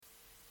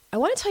I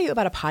want to tell you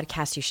about a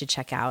podcast you should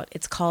check out.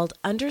 It's called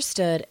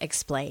Understood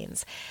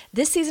Explains.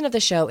 This season of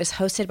the show is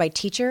hosted by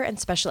teacher and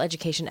special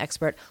education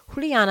expert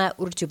Juliana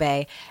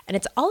Urtubey, and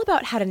it's all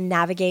about how to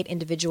navigate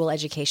individual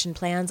education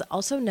plans,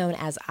 also known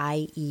as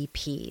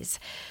IEPs.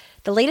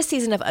 The latest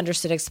season of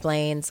Understood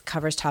Explains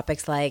covers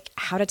topics like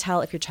how to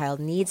tell if your child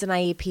needs an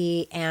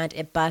IEP, and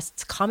it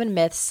busts common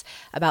myths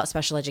about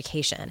special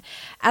education.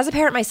 As a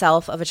parent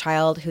myself of a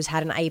child who's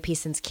had an IEP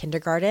since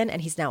kindergarten,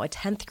 and he's now a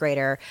 10th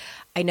grader,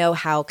 I know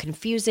how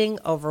confusing,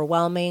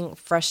 overwhelming,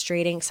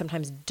 frustrating,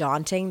 sometimes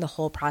daunting the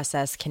whole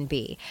process can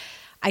be.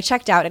 I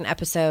checked out an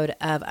episode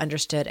of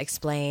Understood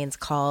Explains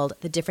called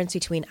The Difference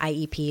Between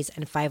IEPs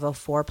and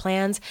 504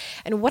 Plans.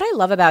 And what I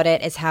love about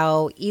it is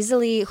how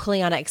easily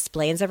Juliana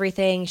explains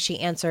everything. She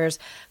answers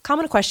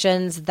common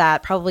questions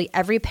that probably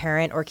every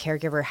parent or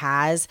caregiver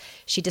has.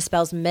 She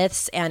dispels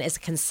myths and is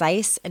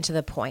concise and to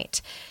the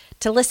point.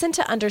 To listen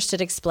to Understood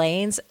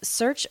Explains,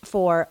 search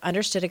for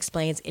Understood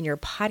Explains in your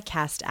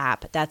podcast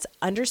app. That's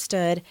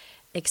Understood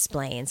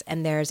Explains.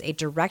 And there's a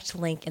direct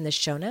link in the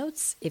show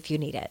notes if you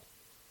need it.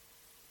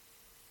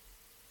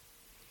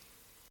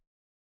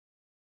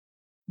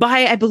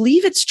 By, I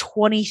believe it's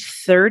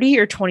 2030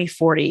 or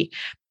 2040,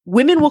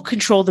 women will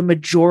control the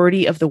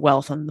majority of the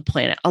wealth on the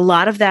planet. A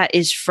lot of that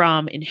is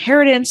from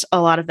inheritance.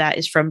 A lot of that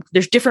is from,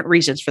 there's different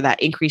reasons for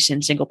that increase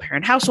in single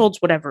parent households,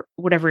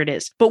 whatever it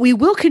is. But we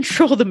will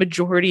control the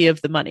majority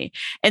of the money.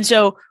 And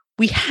so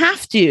we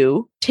have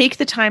to take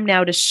the time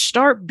now to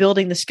start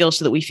building the skills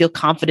so that we feel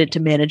confident to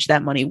manage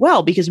that money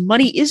well, because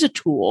money is a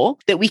tool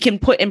that we can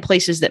put in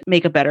places that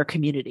make a better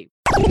community.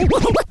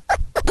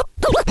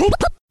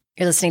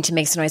 You're listening to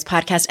Make Some Noise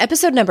podcast,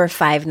 episode number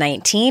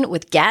 519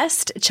 with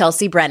guest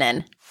Chelsea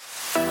Brennan.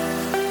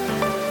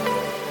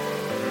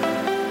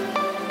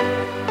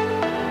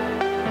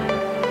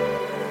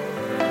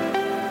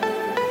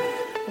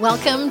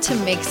 Welcome to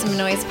Make Some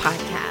Noise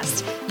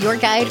podcast, your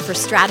guide for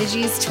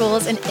strategies,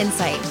 tools, and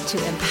insight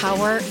to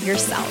empower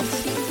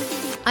yourself.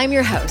 I'm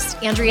your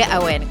host, Andrea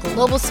Owen,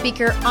 global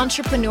speaker,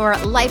 entrepreneur,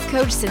 life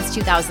coach since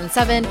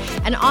 2007,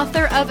 and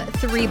author of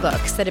 3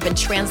 books that have been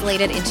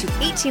translated into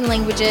 18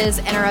 languages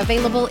and are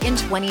available in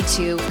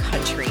 22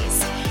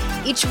 countries.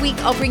 Each week,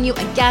 I'll bring you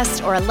a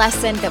guest or a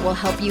lesson that will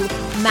help you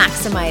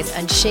maximize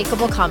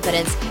unshakable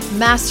confidence,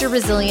 master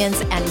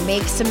resilience, and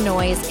make some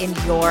noise in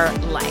your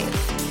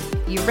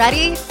life. You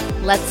ready?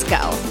 Let's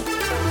go.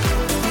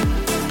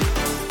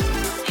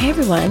 Hey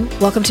everyone,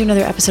 welcome to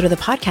another episode of the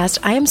podcast.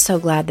 I am so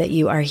glad that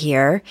you are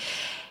here.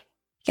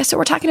 Guess what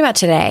we're talking about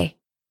today?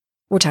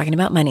 We're talking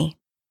about money.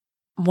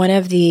 One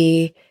of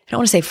the, I don't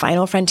want to say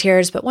final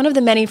frontiers, but one of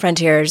the many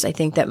frontiers I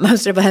think that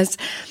most of us,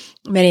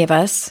 many of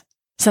us,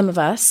 some of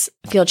us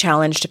feel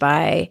challenged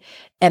by.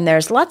 And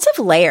there's lots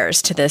of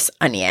layers to this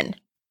onion,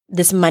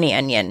 this money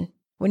onion,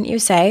 wouldn't you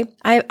say?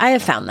 I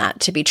have found that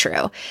to be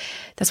true.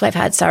 That's why I've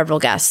had several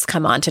guests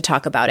come on to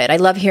talk about it. I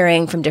love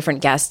hearing from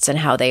different guests and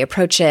how they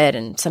approach it,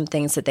 and some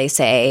things that they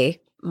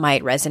say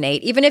might resonate,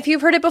 even if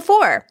you've heard it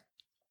before.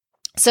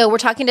 So we're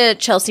talking to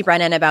Chelsea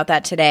Brennan about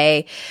that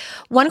today.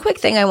 One quick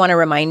thing I want to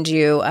remind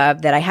you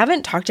of that I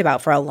haven't talked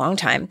about for a long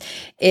time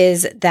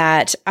is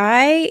that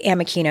I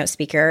am a keynote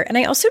speaker, and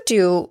I also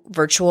do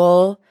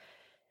virtual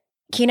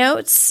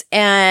keynotes.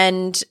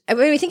 And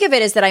when we think of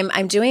it is that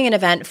I'm doing an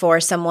event for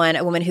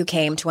a woman who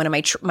came to one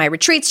of my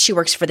retreats. She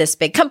works for this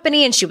big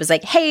company, and she was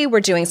like, hey, we're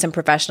doing some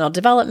professional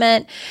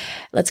development.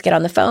 Let's get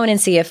on the phone and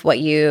see if what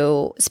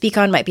you speak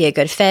on might be a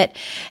good fit.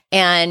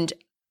 And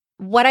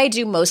what I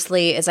do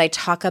mostly is I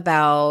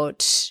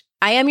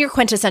am your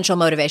quintessential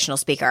motivational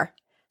speaker.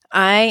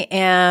 I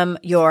am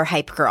your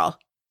hype girl.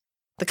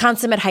 The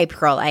consummate hype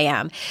girl I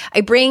am.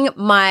 I bring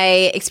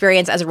my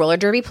experience as a roller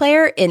derby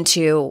player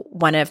into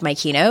one of my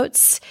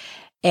keynotes,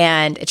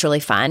 and it's really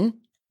fun.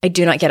 I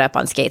do not get up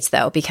on skates,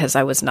 though, because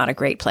I was not a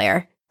great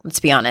player. Let's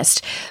be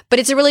honest. But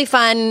it's a really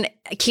fun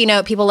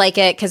keynote. People like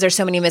it because there's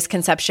so many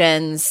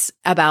misconceptions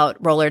about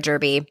roller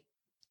derby.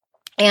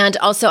 And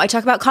also, I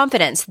talk about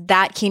confidence.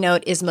 That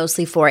keynote is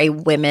mostly for a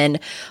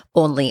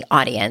women-only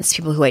audience,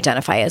 people who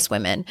identify as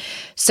women.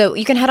 So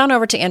you can head on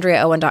over to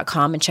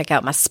AndreaOwen.com and check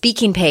out my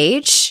speaking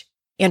page,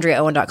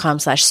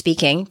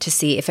 AndreaOwen.com/speaking, to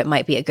see if it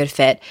might be a good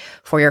fit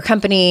for your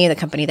company, the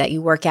company that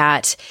you work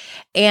at.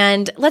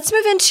 And let's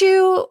move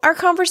into our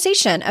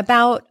conversation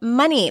about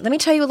money. Let me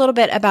tell you a little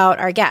bit about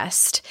our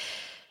guest.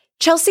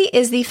 Chelsea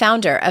is the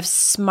founder of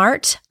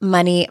Smart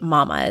Money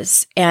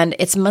Mamas and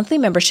its monthly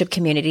membership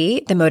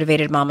community, the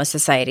Motivated Mama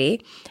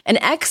Society, an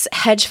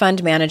ex-hedge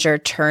fund manager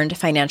turned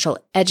financial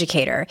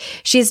educator.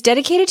 She is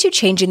dedicated to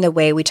changing the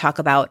way we talk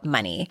about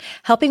money,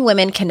 helping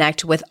women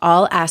connect with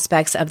all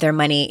aspects of their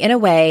money in a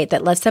way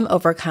that lets them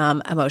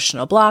overcome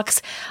emotional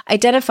blocks,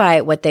 identify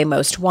what they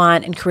most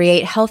want, and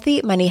create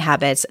healthy money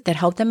habits that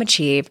help them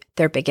achieve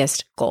their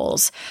biggest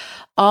goals,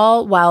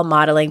 all while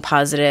modeling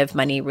positive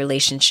money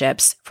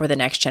relationships for the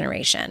next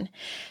generation.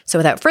 So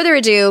without further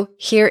ado,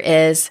 here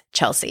is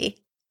Chelsea.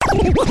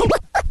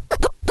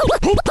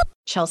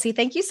 Chelsea,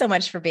 thank you so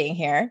much for being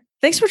here.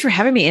 Thanks so much for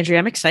having me, Andrea.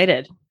 I'm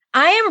excited.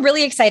 I am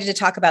really excited to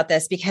talk about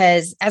this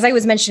because, as I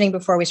was mentioning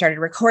before we started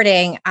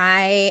recording,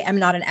 I am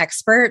not an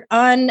expert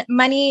on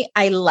money.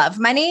 I love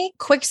money.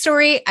 Quick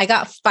story. I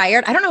got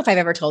fired. I don't know if I've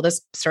ever told this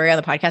story on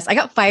the podcast. I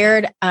got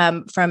fired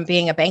from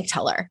being a bank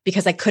teller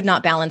because I could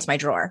not balance my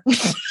drawer.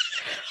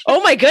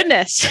 Oh my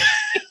goodness.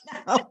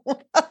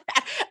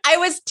 I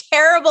was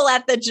terrible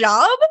at the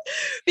job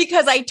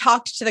because I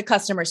talked to the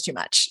customers too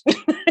much.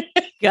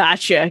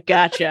 Gotcha.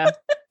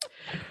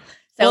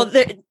 So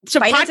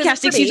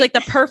podcasting seems like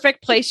the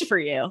perfect place for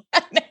you.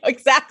 No,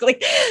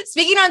 exactly.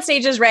 Speaking on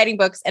stages, writing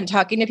books, and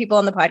talking to people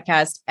on the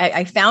podcast,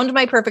 I found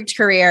my perfect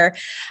career.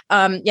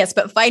 Yes,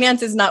 but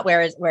finance is not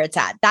where it's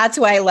at. That's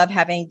why I love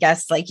having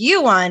guests like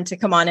you on to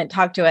come on and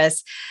talk to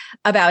us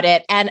about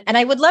it. And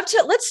I would love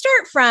to, let's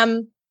start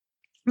from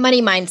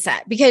money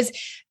mindset, because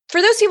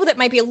for those people that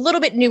might be a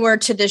little bit newer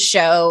to this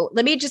show,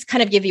 let me just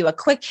kind of give you a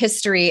quick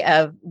history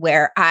of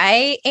where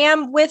I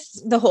am with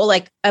the whole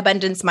like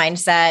abundance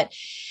mindset.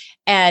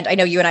 And I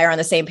know you and I are on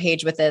the same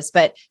page with this,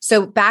 but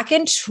so back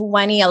in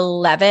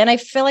 2011, I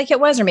feel like it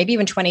was, or maybe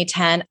even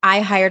 2010, I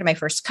hired my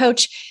first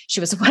coach. She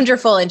was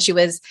wonderful. And she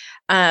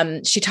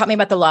taught me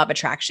about the law of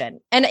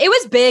attraction, and it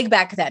was big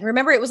back then.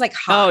 Remember, it was like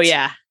hot. Oh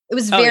yeah. It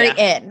was very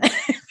in.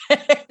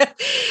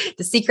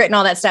 The Secret and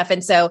all that stuff.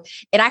 And so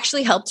it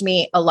actually helped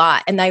me a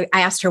lot. And I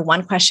asked her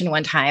one question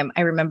one time.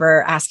 I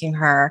remember asking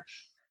her,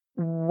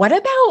 what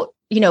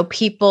about,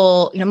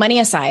 people, money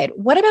aside,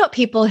 what about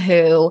people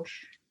who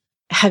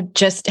have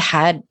just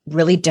had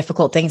really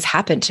difficult things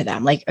happen to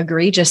them, like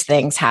egregious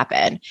things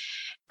happen?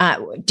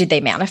 Did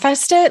they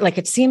manifest it? Like,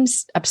 it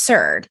seems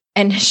absurd.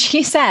 And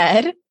she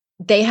said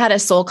they had a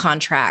soul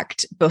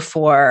contract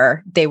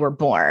before they were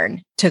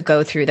born to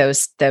go through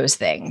those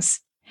things.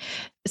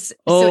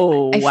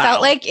 So I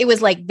felt like it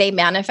was like they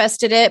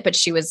manifested it, but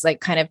she was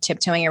like kind of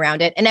tiptoeing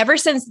around it. And ever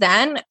since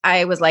then,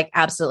 I was like,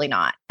 absolutely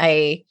not.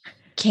 I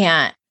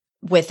can't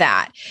with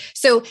that.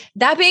 So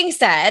that being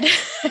said,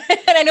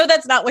 and I know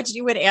that's not what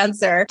you would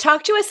answer,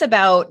 talk to us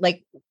about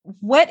like,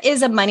 what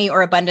is a money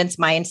or abundance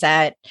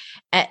mindset?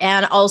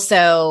 And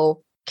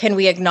also, can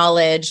we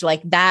acknowledge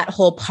like that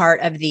whole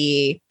part of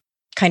the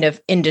kind of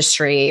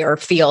industry or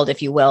field,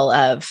 if you will,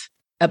 of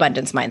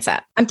abundance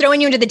mindset? I'm throwing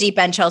you into the deep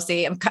end,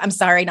 Chelsea. I'm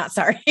sorry, not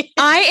sorry.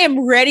 I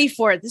am ready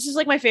for it. This is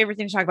like my favorite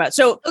thing to talk about.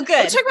 So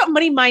let's talk about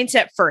money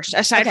mindset first,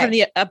 aside from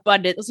the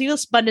abundance. Let's leave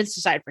this abundance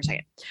aside for a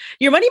second.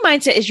 Your money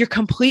mindset is your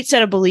complete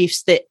set of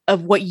beliefs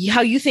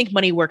how you think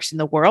money works in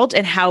the world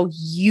and how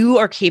you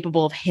are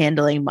capable of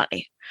handling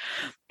money.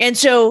 And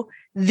so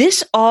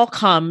this all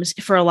comes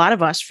for a lot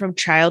of us from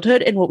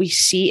childhood and what we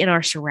see in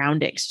our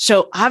surroundings.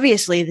 So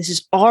obviously this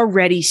is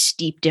already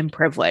steeped in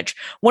privilege.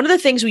 One of the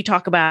things we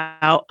talk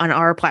about on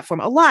our platform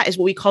a lot is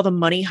what we call the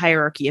money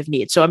hierarchy of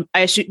needs. So I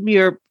assume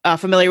you're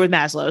familiar with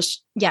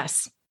Maslow's.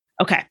 Yes.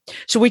 Okay.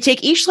 So we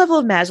take each level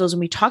of Maslow's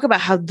and we talk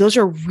about how those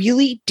are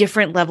really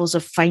different levels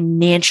of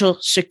financial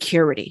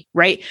security,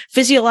 right?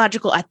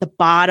 Physiological at the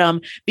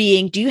bottom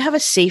being, do you have a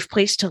safe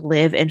place to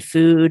live and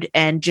food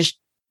and just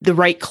the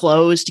right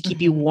clothes to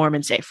keep you warm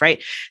and safe,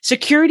 right?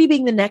 Security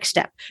being the next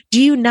step. Do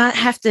you not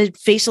have to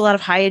face a lot of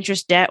high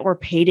interest debt or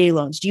payday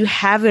loans? Do you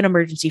have an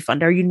emergency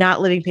fund? Are you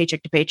not living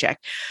paycheck to paycheck?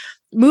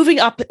 Moving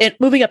up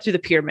through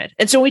the pyramid.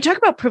 And so when we talk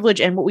about privilege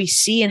and what we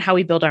see and how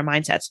we build our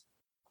mindsets,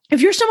 if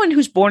you're someone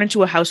who's born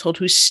into a household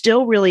who's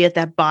still really at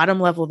that bottom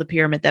level of the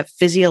pyramid, that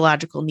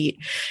physiological need,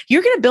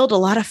 you're going to build a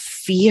lot of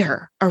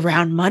fear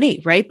around money,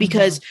 right?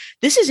 Because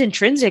this is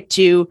intrinsic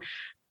to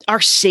our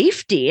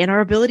safety and our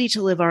ability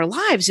to live our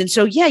lives. And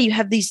so, you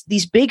have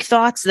these big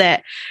thoughts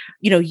that,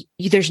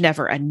 there's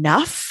never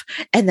enough,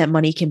 and that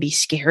money can be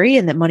scary,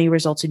 and that money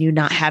results in you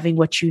not having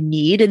what you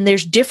need. And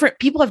there's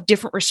people have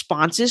different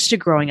responses to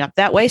growing up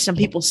that way. Some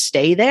people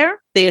stay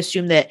there. They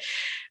assume that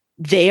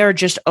they are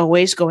just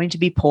always going to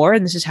be poor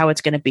and this is how it's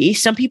going to be.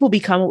 Some people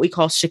become what we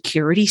call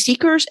security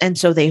seekers. And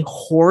so they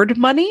hoard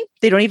money.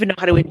 They don't even know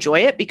how to enjoy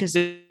it because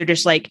they're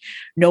just like,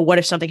 no, what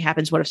if something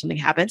happens? What if something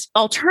happens?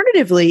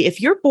 Alternatively, if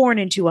you're born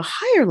into a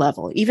higher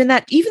level, even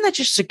that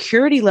just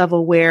security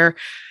level where,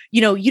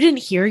 you didn't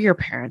hear your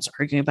parents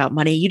arguing about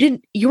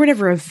money. You were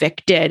never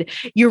evicted.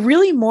 You're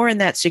really more in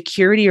that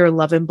security or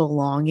love and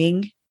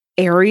belonging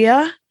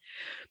area.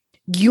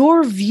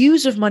 Your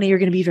views of money are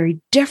going to be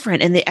very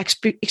different and the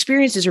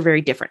experiences are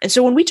very different. And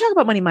so when we talk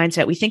about money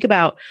mindset, we think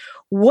about,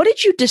 what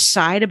did you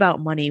decide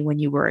about money when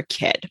you were a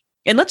kid?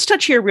 And let's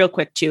touch here real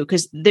quick too,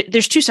 because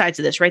there's two sides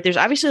to this, right? There's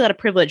obviously a lot of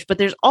privilege, but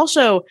there's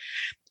also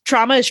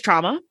trauma is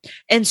trauma.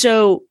 And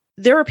so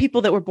there are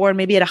people that were born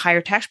maybe at a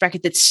higher tax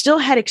bracket that still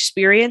had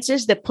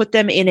experiences that put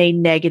them in a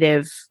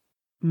negative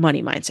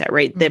money mindset,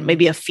 right? That may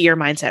be a fear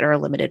mindset or a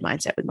limited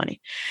mindset with money.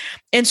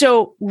 And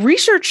so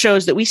research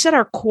shows that we set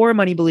our core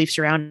money beliefs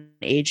around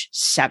age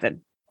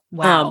 7.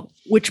 Wow.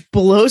 Which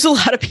blows a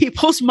lot of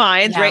people's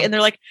minds, right? And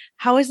they're like,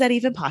 how is that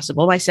even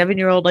possible? My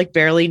 7-year-old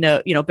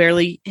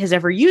barely has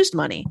ever used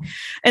money.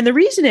 And the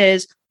reason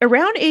is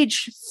around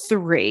age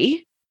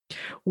 3,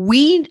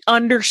 we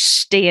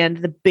understand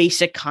the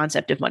basic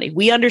concept of money.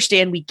 We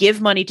understand we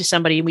give money to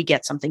somebody and we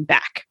get something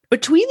back.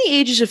 Between the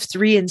ages of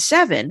 3 and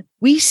 7,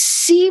 we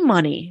see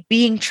money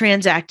being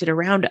transacted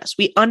around us.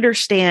 We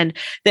understand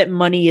that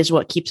money is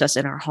what keeps us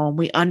in our home.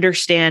 We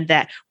understand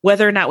that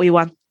whether or not we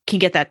can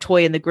get that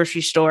toy in the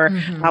grocery store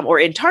or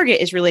in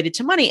Target is related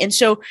to money. And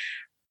so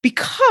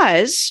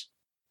because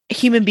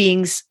human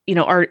beings,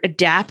 are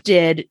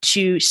adapted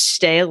to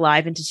stay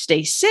alive and to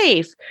stay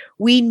safe,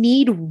 we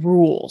need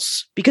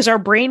rules because our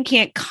brain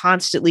can't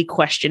constantly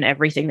question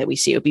everything that we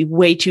see. It would be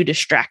way too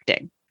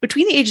distracting.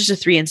 Between the ages of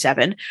 3 and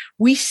 7,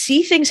 we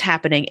see things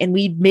happening and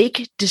we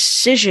make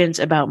decisions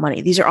about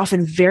money. These are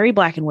often very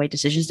black and white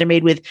decisions. They're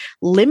made with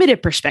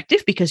limited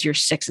perspective because you're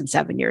 6 and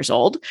 7 years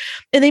old,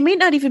 and they may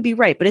not even be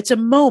right, but it's a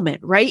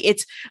moment, right?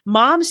 It's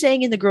mom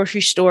saying in the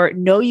grocery store,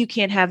 no, you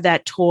can't have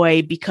that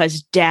toy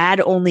because dad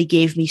only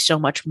gave me so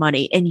much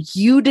money. And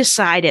you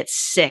decide at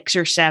 6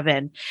 or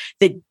 7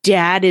 that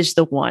dad is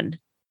the one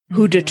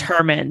who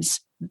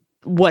determines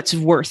what's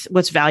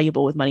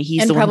valuable with money. He's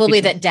and the probably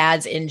one that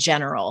dads in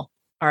general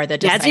are the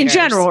deciders. Dads in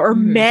general, or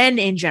men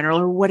in general,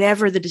 or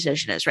whatever the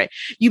decision is, right?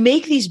 You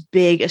make these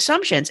big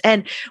assumptions.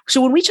 And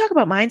so when we talk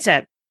about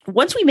mindset,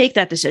 once we make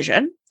that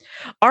decision,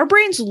 our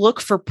brains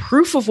look for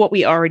proof of what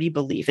we already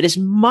believe. It is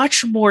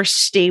much more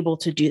stable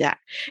to do that.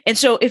 And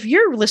so if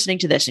you're listening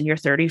to this and you're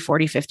 30,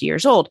 40, 50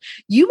 years old,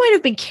 you might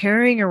have been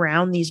carrying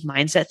around these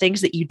mindset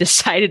things that you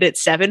decided at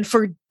 7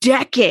 for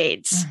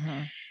decades.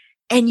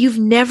 And you've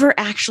never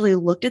actually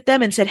looked at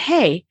them and said,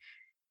 hey,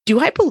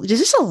 does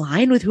this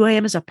align with who I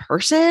am as a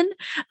person?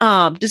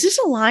 Does this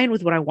align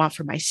with what I want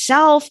for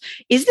myself?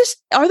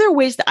 Are there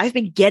ways that I've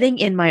been getting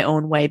in my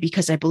own way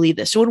because I believe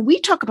this? So when we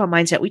talk about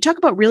mindset, we talk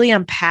about really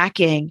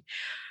unpacking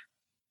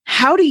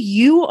how do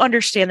you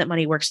understand that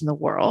money works in the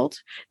world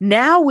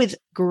now with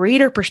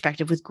greater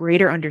perspective, with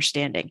greater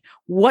understanding?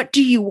 What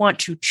do you want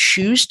to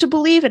choose to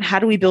believe? And how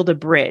do we build a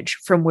bridge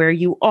from where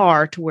you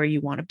are to where you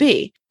want to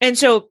be? And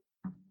so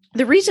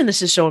the reason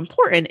this is so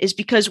important is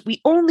because we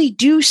only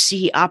do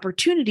see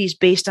opportunities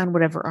based on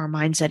whatever our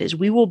mindset is.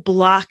 We will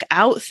block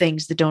out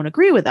things that don't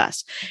agree with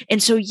us.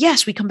 And so,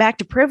 yes, we come back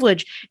to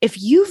privilege. If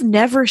you've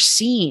never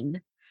seen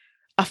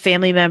a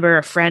family member,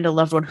 a friend, a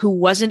loved one who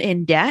wasn't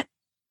in debt,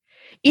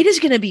 it is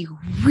going to be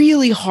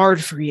really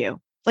hard for you,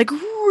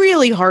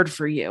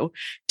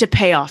 to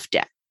pay off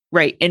debt.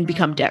 Right. And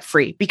become debt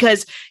free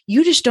because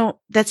you just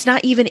that's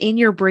not even in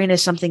your brain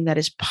as something that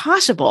is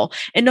possible.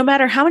 And no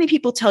matter how many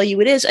people tell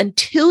you it is,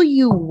 until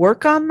you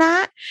work on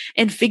that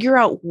and figure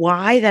out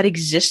why that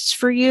exists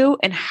for you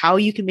and how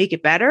you can make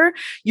it better,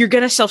 you're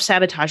going to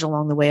self-sabotage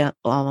along the way,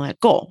 along that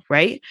goal.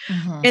 Right.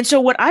 And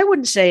so what I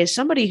wouldn't say is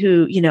somebody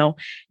who,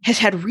 has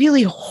had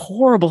really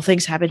horrible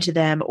things happen to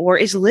them or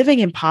is living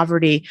in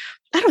poverty,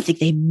 I don't think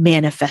they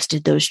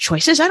manifested those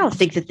choices. I don't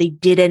think that they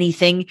did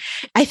anything.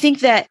 I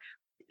think that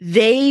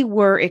they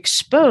were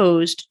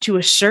exposed to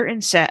a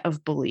certain set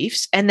of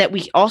beliefs and that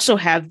we also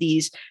have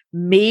these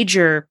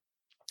major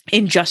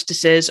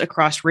injustices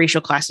across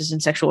racial classes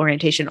and sexual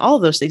orientation, all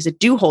of those things that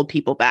do hold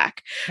people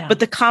back. Yeah. But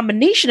the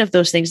combination of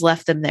those things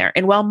left them there.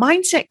 And while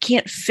mindset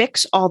can't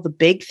fix all the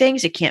big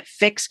things, it can't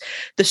fix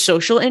the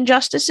social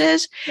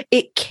injustices,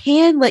 it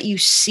can let you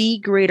see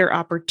greater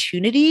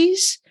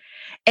opportunities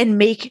and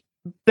make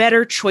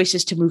better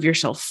choices to move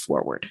yourself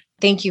forward.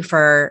 Thank you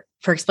for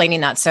explaining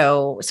that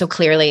so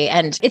clearly.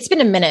 And it's been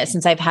a minute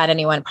since I've had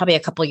anyone, probably a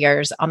couple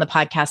years on the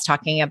podcast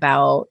talking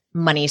about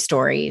money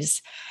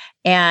stories.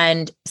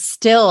 And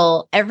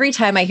still, every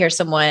time I hear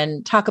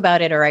someone talk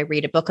about it or I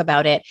read a book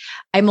about it,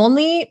 I'm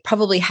only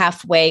probably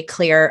halfway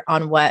clear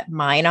on what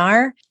mine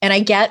are. And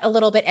I get a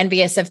little bit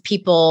envious of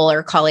people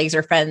or colleagues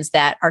or friends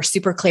that are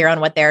super clear on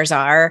what theirs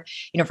are.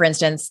 For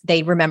instance,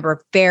 they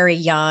remember very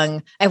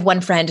young. I have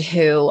one friend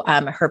who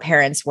her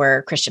parents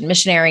were Christian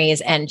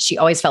missionaries and she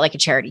always felt like a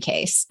charity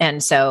case.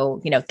 And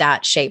so,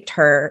 that shaped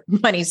her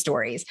money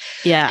stories.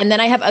 Yeah. And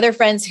then I have other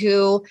friends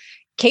who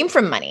came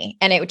from money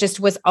and it just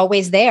was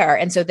always there.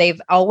 And so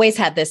they've always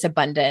had this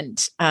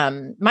abundant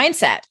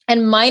mindset.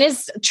 And mine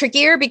is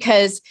trickier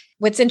because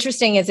what's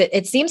interesting is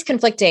it seems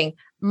conflicting.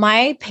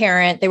 My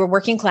parent, they were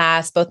working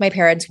class, both my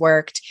parents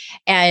worked,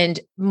 and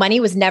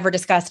money was never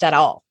discussed at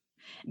all.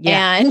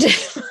 Yeah. And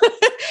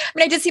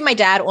I did see my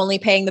dad only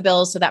paying the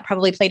bills, so that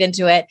probably played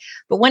into it.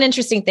 But one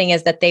interesting thing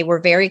is that they were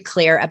very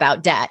clear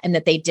about debt and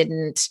that they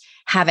didn't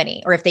have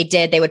any, or if they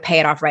did, they would pay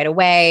it off right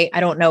away. I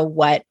don't know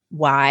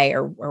why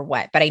or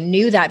what, but I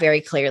knew that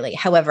very clearly.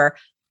 However,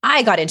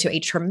 I got into a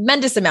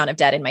tremendous amount of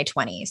debt in my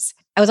 20s.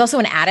 I was also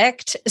an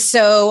addict.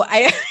 So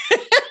I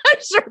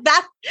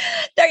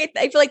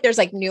feel like there's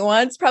like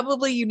nuance,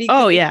 probably unique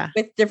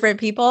with different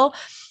people.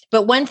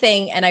 But one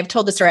thing, and I've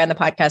told the story on the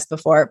podcast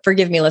before,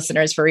 forgive me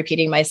listeners for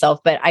repeating myself,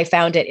 but I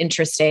found it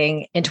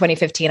interesting. In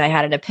 2015, I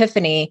had an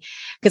epiphany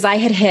because I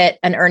had hit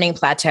an earning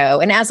plateau.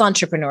 And as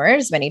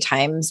entrepreneurs, many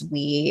times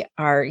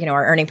our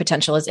earning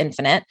potential is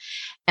infinite.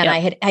 And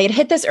yep. I had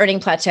hit this earning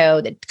plateau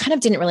that kind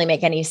of didn't really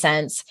make any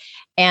sense.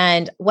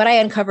 And what I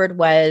uncovered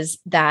was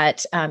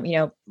that,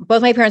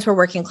 both my parents were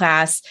working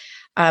class.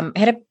 I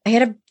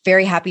had a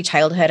very happy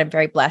childhood. I'm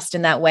very blessed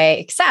in that way,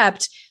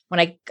 except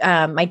when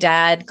my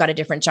dad got a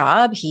different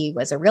job. He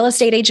was a real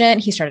estate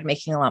agent. He started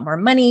making a lot more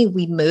money.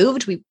 We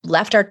moved. We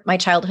left my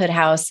childhood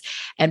house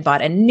and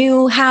bought a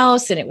new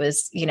house. And it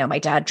was, my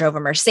dad drove a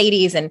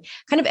Mercedes and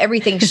kind of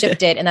everything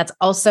shifted. And that's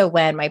also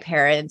when my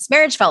parents'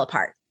 marriage fell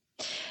apart.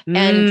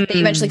 And they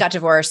eventually got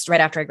divorced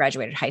right after I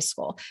graduated high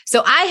school.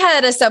 So I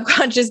had a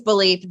subconscious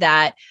belief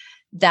that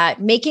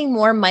making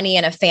more money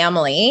in a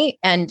family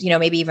and,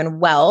 maybe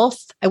even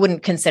wealth, I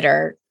wouldn't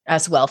consider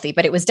us wealthy,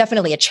 but it was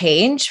definitely a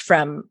change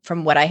from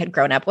what I had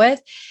grown up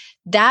with,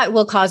 that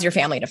will cause your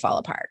family to fall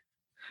apart.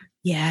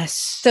 Yes.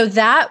 So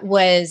that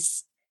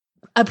was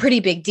a pretty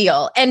big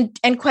deal. And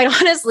quite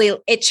honestly,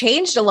 it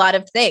changed a lot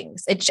of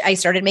things. I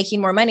started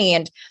making more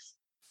money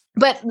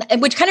but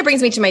which kind of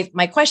brings me to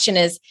my question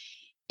is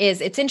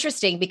it's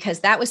interesting because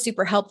that was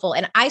super helpful.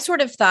 And I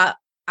sort of thought,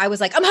 I was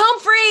like, I'm home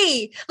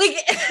free. Like,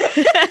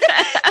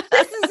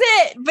 this is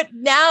it. But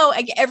now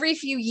every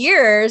few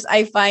years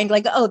I find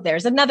like, oh,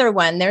 there's another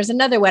one. There's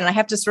another one. And I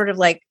have to sort of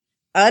like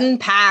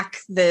unpack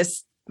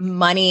this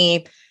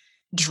money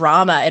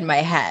drama in my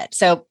head.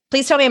 So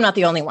please tell me I'm not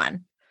the only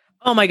one.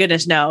 Oh my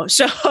goodness. No.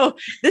 So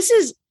this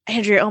is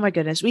Andrea. Oh my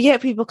goodness. We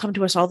get people come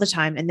to us all the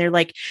time and they're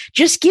like,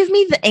 just give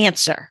me the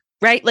answer.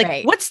 Right? Like,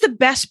 right. What's the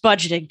best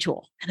budgeting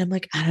tool? And I'm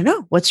like, I don't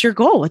know. What's your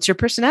goal? What's your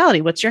personality?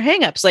 What's your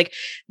hangups? Like,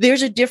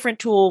 there's a different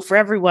tool for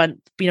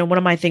everyone. One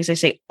of my things I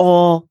say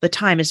all the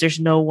time is there's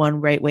no one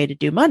right way to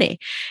do money.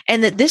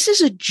 And that this is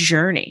a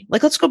journey.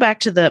 Like, let's go back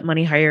to the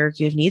money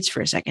hierarchy of needs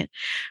for a second.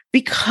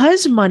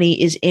 Because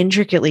money is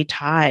intricately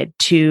tied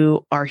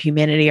to our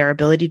humanity, our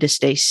ability to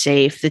stay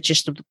safe, that's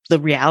just the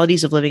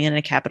realities of living in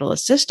a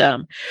capitalist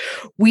system.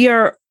 We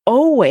are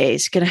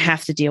always going to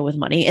have to deal with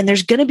money. And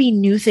there's going to be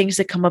new things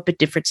that come up at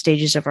different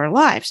stages of our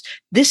lives.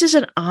 This is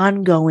an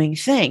ongoing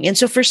thing. And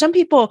so for some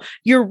people,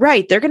 you're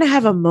right. They're going to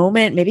have a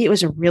moment. Maybe it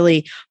was a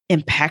really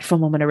impactful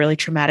moment, a really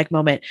traumatic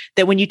moment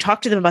that when you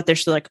talk to them about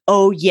this, they're like,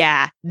 oh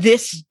yeah,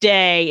 this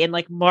day in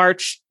like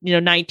March,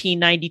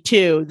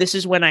 1992, this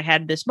is when I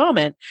had this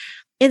moment.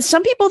 And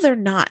some people, they're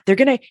not. They're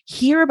going to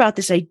hear about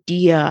this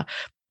idea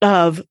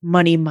of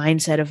money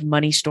mindset, of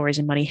money stories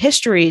and money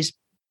histories.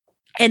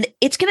 And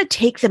it's going to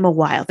take them a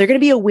while. They're going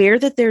to be aware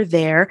that they're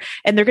there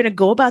and they're going to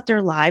go about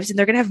their lives. And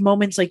they're going to have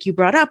moments like you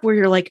brought up where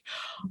you're like,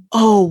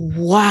 oh,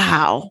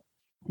 wow,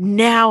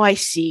 now I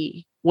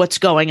see what's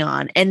going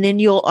on. And then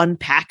you'll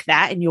unpack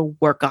that and you'll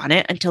work on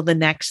it until the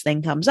next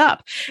thing comes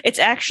up. It's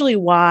actually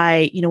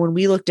why, when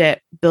we looked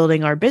at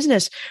building our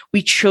business,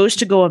 we chose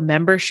to go a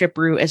membership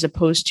route as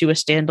opposed to a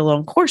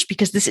standalone course,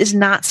 because this is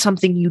not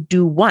something you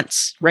do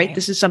once, right?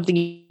 This is something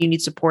you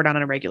need support on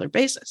a regular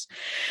basis.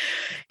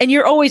 And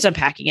you're always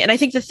unpacking it. And I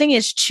think the thing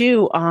is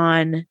too,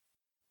 on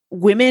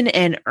women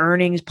and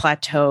earnings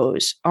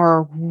plateaus are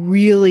a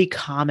really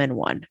common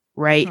one,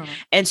 right?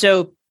 And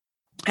so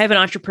I have an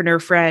entrepreneur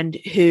friend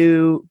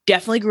who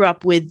definitely grew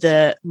up with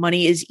the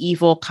money is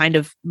evil kind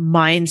of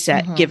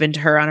mindset given to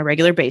her on a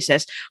regular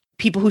basis.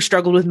 People who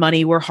struggled with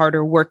money were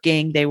harder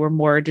working. They were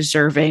more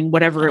deserving,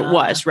 whatever it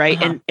was, right?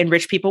 And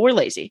rich people were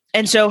lazy.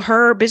 And so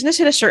her business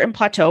hit a certain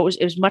plateau.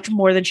 It was much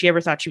more than she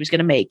ever thought she was going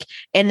to make.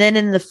 And then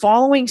in the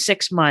following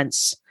 6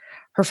 months,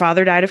 her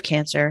father died of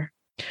cancer.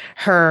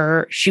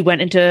 She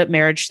went into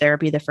marriage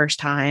therapy the first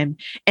time.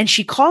 And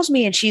she calls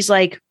me and she's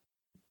like,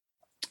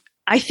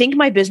 I think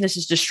my business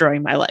is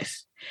destroying my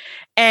life.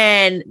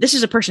 And this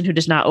is a person who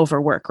does not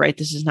overwork, right?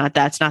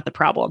 That's not the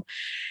problem.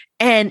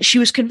 And she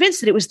was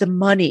convinced that it was the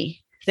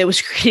money that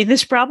was creating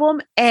this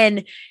problem.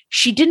 And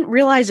she didn't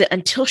realize it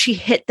until she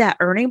hit that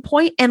earning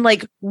point and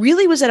like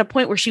really was at a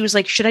point where she was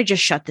like, should I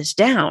just shut this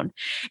down?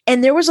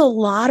 And there was a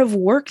lot of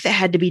work that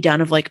had to be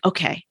done of like,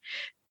 okay,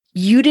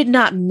 you did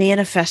not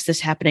manifest this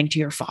happening to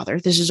your father.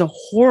 This is a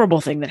horrible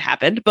thing that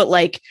happened, but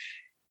like,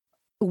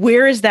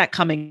 where is that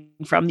coming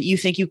from that you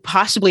think you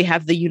possibly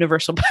have the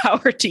universal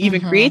power to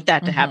even create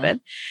that to happen?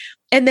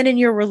 And then in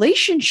your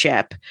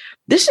relationship,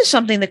 this is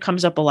something that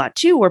comes up a lot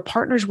too, where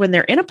partners, when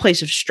they're in a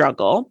place of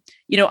struggle,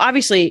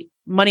 obviously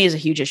money is a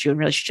huge issue in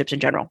relationships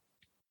in general.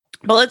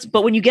 But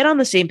when you get on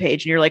the same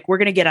page and you're like, we're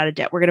going to get out of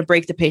debt, we're going to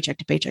break the paycheck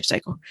to paycheck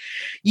cycle.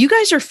 You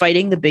guys are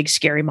fighting the big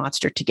scary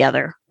monster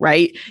together,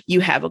 right? You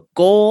have a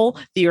goal,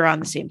 that you're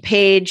on the same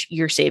page,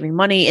 you're saving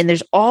money, and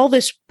there's all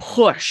this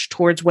push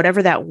towards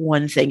whatever that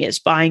one thing is,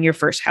 buying your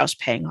first house,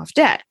 paying off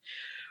debt.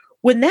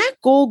 When that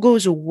goal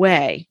goes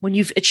away, when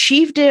you've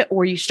achieved it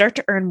or you start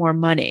to earn more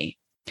money,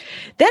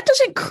 that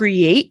doesn't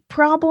create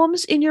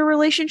problems in your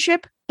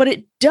relationship, but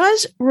it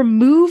does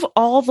remove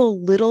all the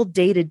little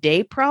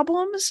day-to-day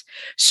problems.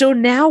 So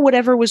now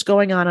whatever was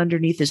going on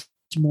underneath is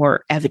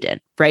more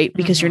evident, right?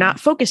 Because you're not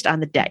focused on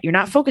the debt. You're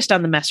not focused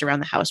on the mess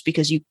around the house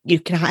because you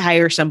can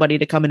hire somebody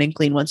to come in and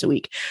clean once a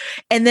week.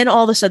 And then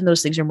all of a sudden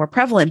those things are more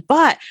prevalent.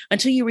 But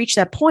until you reach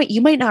that point, you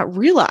might not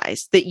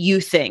realize that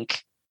you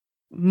think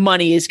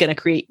money is going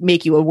to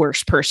make you a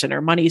worse person,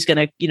 or money is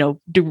going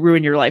to,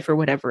 ruin your life or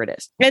whatever it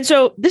is. And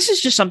so this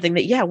is just something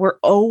that, we're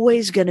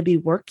always going to be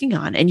working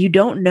on. And you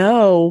don't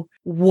know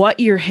what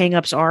your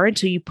hangups are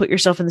until you put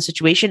yourself in the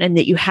situation and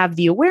that you have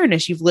the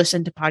awareness. You've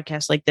listened to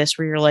podcasts like this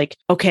where you're like,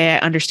 okay, I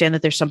understand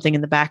that there's something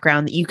in the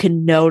background that you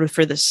can know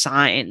for the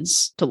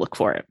signs to look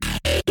for it.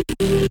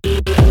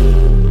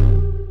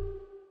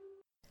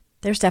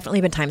 There's definitely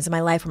been times in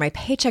my life where my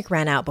paycheck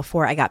ran out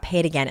before I got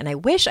paid again, and I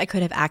wish I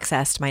could have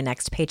accessed my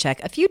next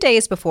paycheck a few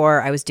days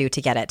before I was due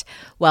to get it.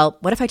 Well,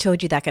 what if I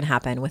told you that can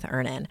happen with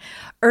Earnin?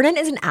 Earnin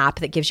is an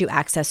app that gives you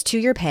access to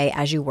your pay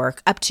as you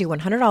work, up to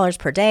 $100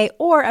 per day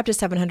or up to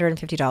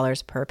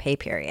 $750 per pay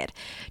period.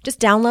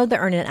 Just download the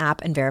Earnin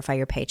app and verify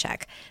your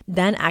paycheck.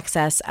 Then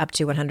access up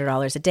to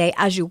 $100 a day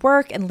as you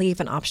work and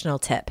leave an optional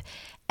tip.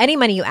 Any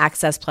money you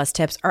access plus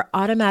tips are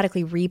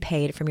automatically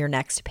repaid from your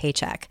next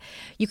paycheck.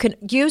 You can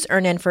use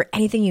Earnin for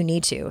anything you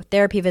need to,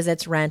 therapy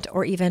visits, rent,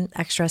 or even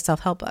extra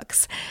self-help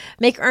books.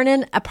 Make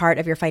Earnin a part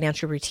of your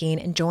financial routine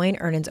and join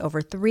Earnin's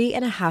over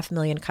 3.5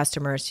 million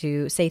customers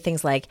who say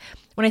things like,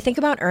 when I think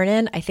about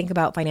Earnin, I think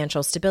about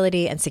financial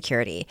stability and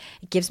security.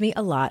 It gives me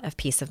a lot of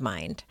peace of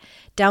mind.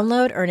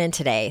 Download Earnin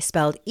today,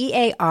 spelled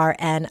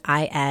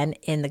EARNIN,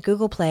 in the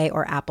Google Play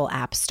or Apple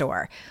App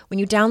Store. When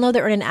you download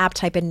the Earnin app,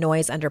 type in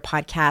Noise under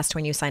podcast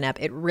when you sign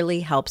up. It really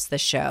helps the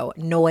show.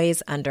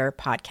 Noise under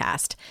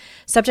podcast.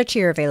 Subject to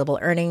your available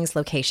earnings,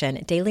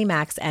 location, daily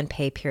max, and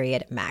pay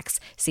period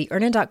max. See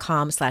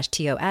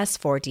earnin.com/TOS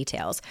for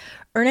details.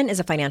 Earnin is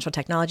a financial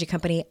technology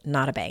company,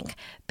 not a bank.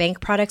 Bank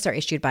products are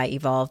issued by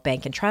Evolve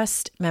Bank and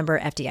Trust, member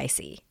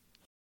FDIC.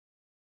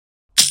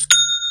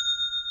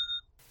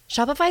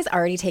 Shopify's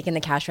already taken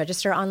the cash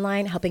register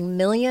online, helping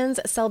millions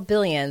sell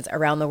billions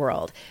around the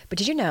world. But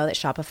did you know that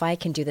Shopify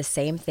can do the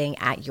same thing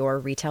at your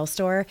retail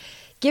store?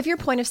 Give your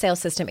point of sale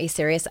system a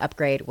serious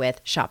upgrade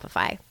with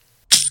Shopify.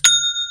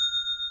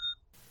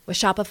 With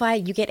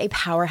Shopify, you get a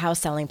powerhouse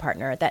selling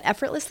partner that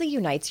effortlessly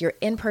unites your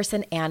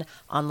in-person and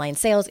online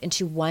sales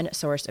into one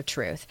source of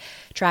truth.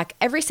 Track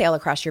every sale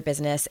across your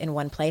business in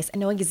one place and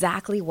know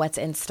exactly what's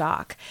in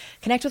stock.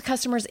 Connect with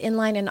customers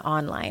inline and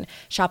online.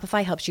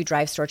 Shopify helps you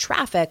drive store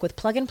traffic with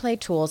plug-and-play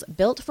tools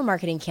built for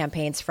marketing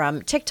campaigns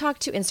from TikTok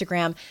to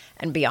Instagram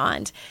and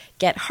beyond.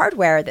 Get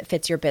hardware that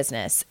fits your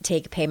business.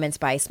 Take payments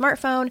by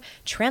smartphone,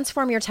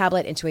 transform your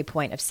tablet into a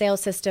point of sale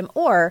system,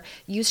 or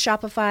use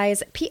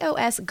Shopify's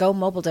POS Go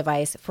mobile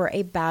device for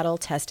a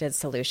battle-tested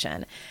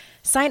solution.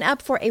 Sign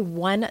up for a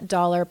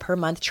 $1 per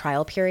month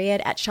trial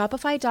period at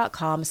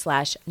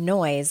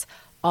shopify.com/noise,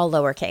 all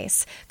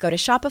lowercase. Go to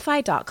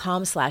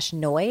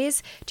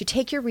shopify.com/noise to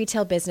take your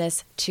retail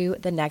business to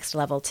the next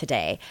level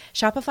today.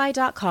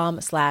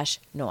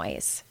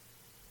 Shopify.com/noise.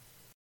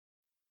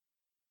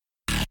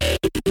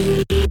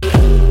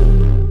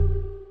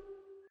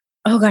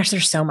 Oh gosh,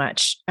 there's so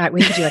much.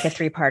 We could do like a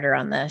 3-parter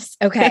on this.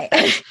 Okay.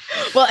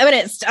 Well,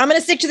 I'm gonna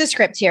stick to the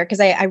script here because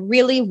I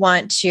really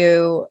want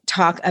to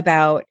talk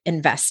about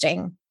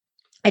investing.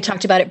 I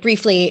talked about it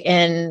briefly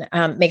in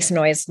Make Some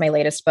Noise, my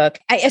latest book,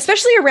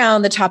 especially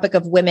around the topic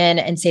of women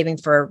and saving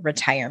for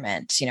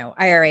retirement,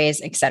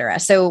 IRAs, et cetera.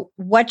 So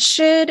what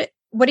do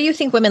you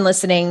think women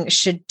listening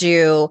should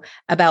do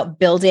about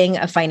building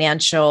a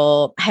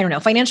financial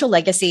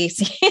legacy?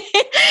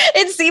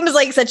 It seems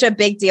like such a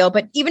big deal,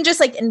 but even just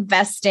like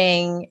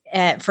investing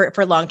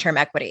for long-term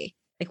equity,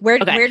 like where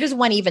does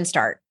one even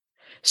start?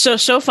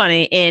 So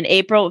funny. In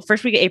April,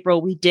 first week of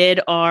April, we did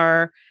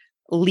our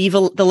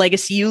the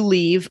Legacy You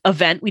Leave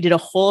event. We did a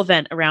whole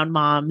event around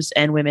moms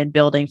and women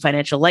building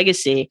financial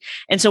legacy.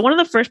 And so one of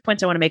the first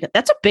points I want to make,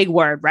 that's a big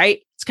word, right?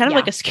 It's kind of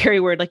like a scary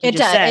word, like you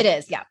just said. It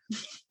is, yeah.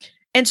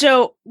 And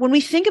so when we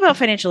think about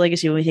financial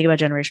legacy, when we think about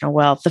generational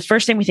wealth, the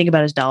first thing we think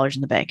about is dollars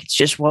in the bank. It's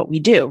just what we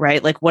do,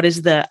 right? Like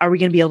are we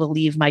going to be able to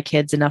leave my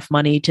kids enough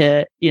money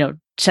to,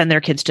 send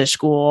their kids to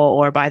school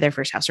or buy their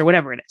first house or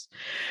whatever it is.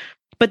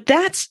 But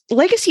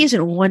legacy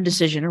isn't one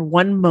decision or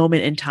one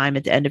moment in time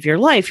at the end of your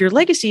life. Your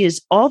legacy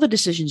is all the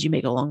decisions you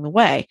make along the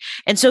way.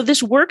 And so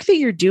this work that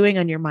you're doing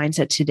on your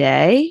mindset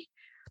today,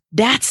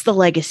 that's the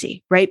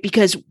legacy, right?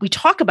 Because we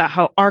talk about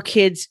how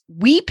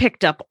we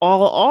picked up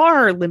all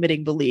our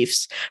limiting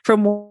beliefs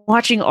from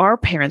watching our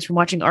parents, from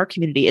watching our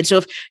community. And so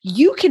if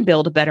you can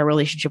build a better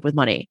relationship with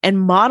money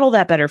and model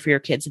that better for your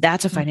kids,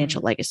 that's a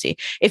financial legacy.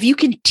 If you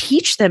can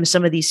teach them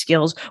some of these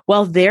skills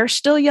while they're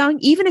still young,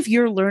 even if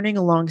you're learning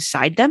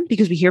alongside them,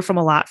 because we hear from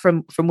a lot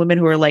from women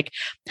who are like,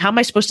 how am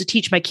I supposed to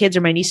teach my kids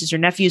or my nieces or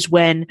nephews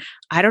when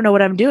I don't know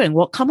what I'm doing?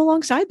 Well, come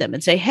alongside them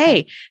and say,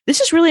 hey,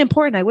 this is really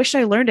important. I wish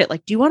I learned it.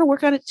 Like, do you want to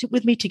work on it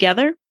with me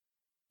together?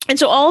 And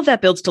so all of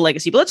that builds to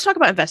legacy. But let's talk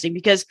about investing,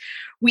 because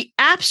we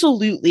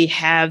absolutely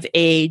have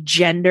a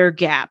gender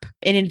gap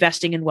in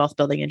investing in wealth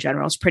building in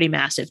general. It's pretty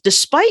massive.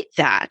 Despite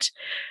that,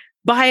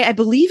 by I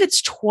believe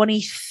it's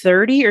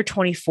 2030 or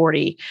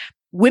 2040,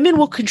 women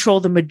will control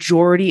the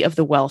majority of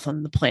the wealth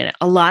on the planet.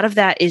 A lot of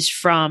that is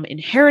from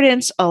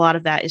inheritance. A lot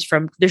of that is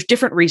there's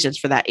different reasons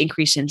for that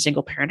increase in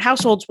single parent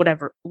households,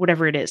 whatever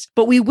it is.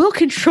 But we will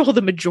control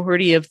the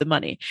majority of the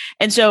money.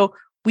 And so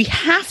we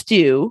have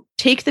to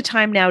take the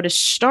time now to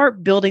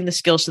start building the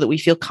skills so that we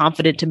feel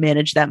confident to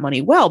manage that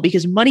money well,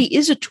 because money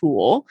is a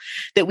tool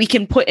that we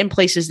can put in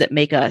places that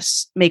make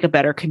a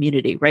better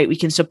community, right? We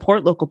can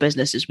support local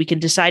businesses. We can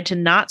decide to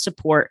not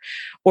support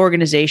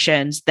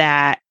organizations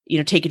that,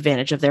 take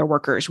advantage of their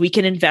workers. We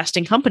can invest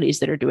in companies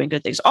that are doing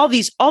good things. All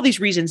these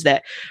reasons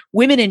that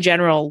women in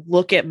general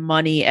look at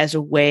money as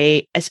a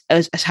way, as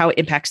how it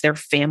impacts their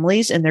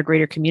families and their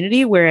greater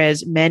community.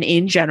 Whereas men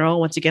in general,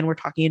 once again, we're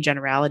talking in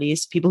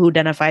generalities, people who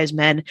identify as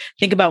men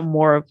think about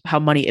more of how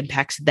money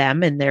impacts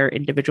them in their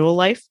individual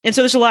life. And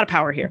so there's a lot of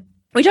power here.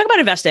 When we talk about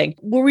investing,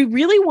 where we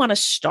really want to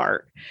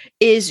start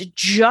is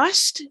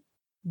just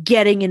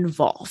getting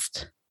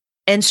involved.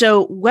 And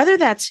so whether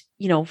that's,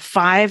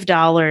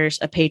 $5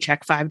 a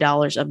paycheck,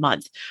 $5 a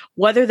month,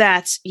 whether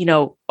that's,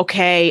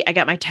 okay, I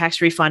got my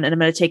tax refund and I'm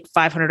going to take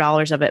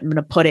 $500 of it. I'm going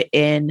to put it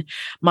in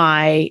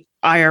my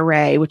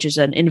IRA, which is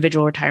an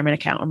individual retirement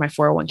account, or my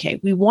 401k.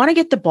 We want to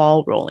get the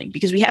ball rolling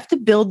because we have to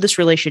build this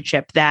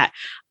relationship that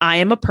I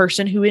am a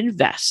person who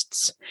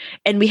invests,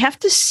 and we have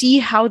to see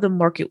how the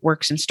market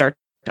works and start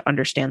to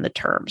understand the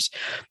terms.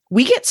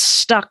 We get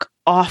stuck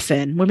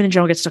often, women in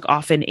general get stuck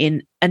often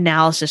in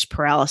analysis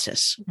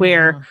paralysis,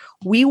 where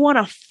we want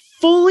to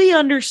fully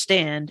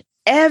understand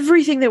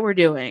everything that we're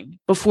doing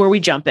before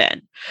we jump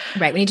in.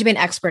 Right. We need to be an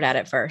expert at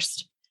it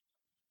first.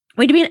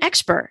 We need to be an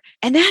expert.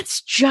 And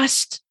that's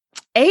just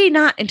A,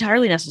 not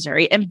entirely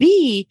necessary. And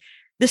B,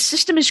 the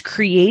system is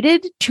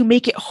created to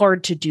make it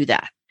hard to do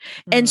that.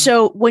 And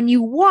so when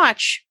you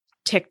watch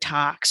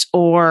TikToks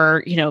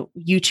or,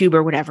 YouTube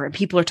or whatever, and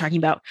people are talking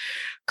about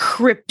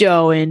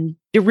crypto and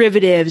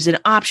derivatives and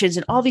options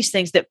and all these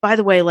things that, by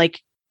the way,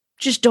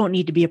 just don't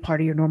need to be a part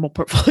of your normal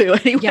portfolio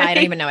anyway. Yeah, I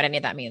don't even know what any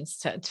of that means.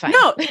 So it's fine.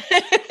 No.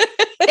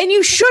 And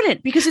you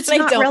shouldn't, because it's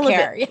not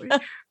relevant. Yeah.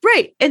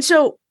 Right. And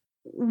so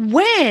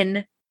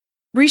when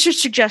research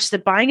suggests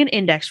that buying an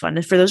index fund,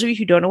 and for those of you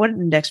who don't know what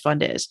an index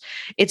fund is,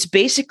 it's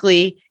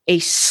basically a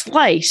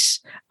slice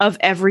of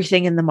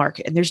everything in the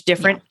market. And there's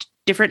different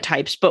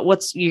types, but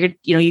you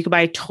can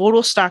buy a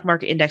total stock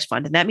market index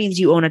fund. And that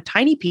means you own a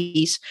tiny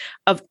piece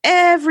of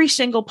every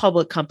single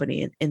public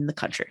company in the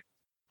country.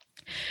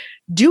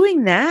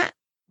 Doing that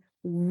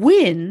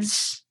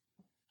wins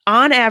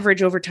on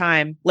average over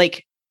time,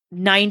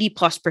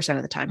 90+%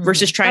 of the time,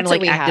 versus trying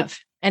That's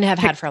to have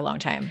had for a long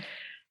time.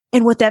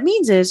 And what that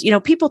means is,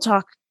 people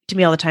talk to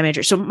me all the time,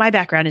 Andrew. So my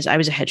background is I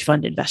was a hedge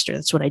fund investor.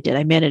 That's what I did.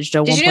 I managed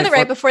a. Did you know that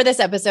right before this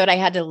episode, I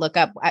had to look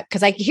up,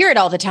 because I hear it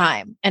all the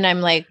time, and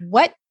I'm like,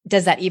 what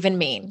does that even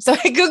mean? So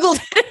I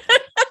Googled.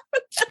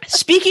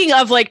 Speaking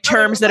of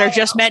terms that are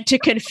just meant to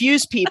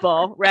confuse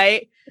people,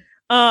 right?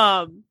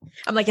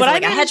 I'm like, is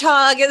a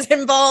hedgehog is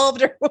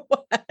involved or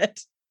what?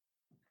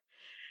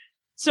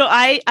 So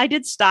I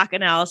did stock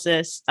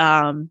analysis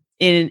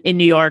in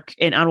New York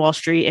and on Wall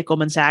Street at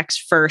Goldman Sachs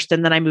first.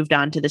 And then I moved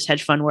on to this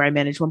hedge fund where I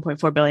managed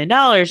 $1.4 billion.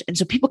 And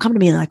so people come to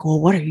me and like, well,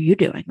 what are you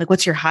doing?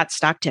 What's your hot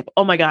stock tip?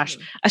 Oh my gosh.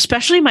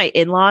 Especially my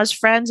in-laws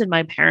friends and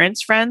my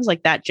parents' friends,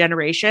 that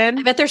generation.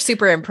 I bet they're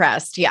super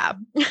impressed. Yeah.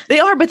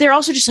 They are, but they're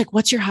also just like,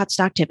 what's your hot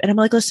stock tip? And I'm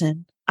like,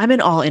 listen, I'm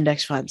in all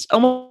index funds.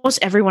 Almost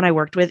everyone I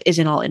worked with is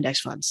in all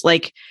index funds.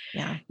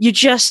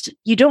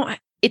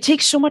 It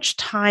takes so much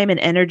time and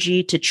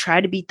energy to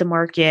try to beat the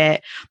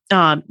market.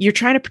 You're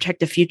trying to predict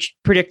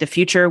the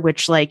future,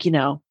 which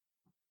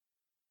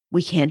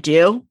we can't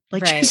do.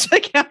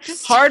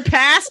 Hard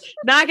pass,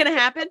 not going to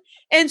happen.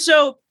 And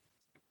so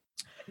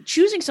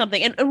choosing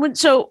something,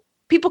 so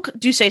people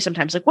do say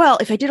sometimes well,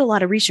 if I did a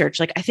lot of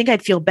research, I think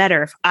I'd feel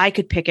better if I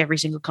could pick every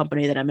single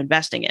company that I'm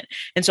investing in.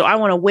 And so I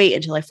want to wait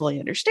until I fully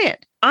understand.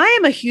 I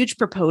am a huge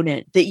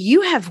proponent that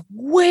you have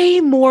way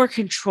more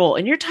control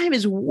and your time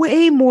is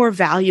way more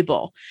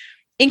valuable.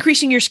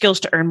 Increasing your skills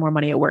to earn more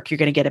money at work, you're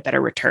going to get a better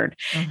return.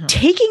 Mm-hmm.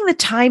 Taking the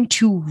time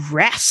to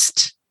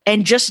rest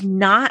and just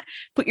not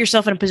put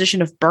yourself in a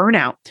position of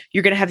burnout,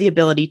 you're going to have the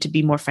ability to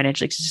be more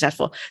financially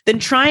successful than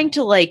trying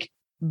to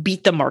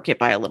beat the market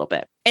by a little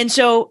bit. And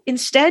so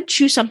instead,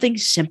 choose something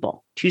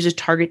simple. Choose a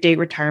target date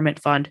retirement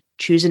fund,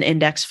 choose an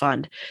index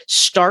fund,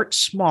 start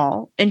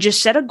small, and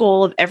just set a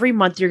goal of every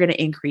month you're going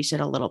to increase it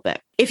a little bit.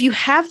 If you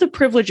have the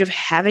privilege of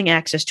having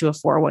access to a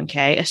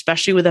 401k,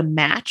 especially with a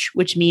match,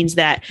 which means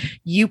that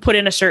you put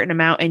in a certain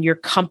amount and your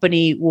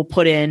company will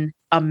put in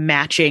a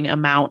matching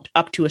amount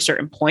up to a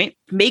certain point,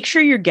 make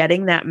sure you're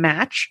getting that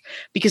match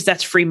because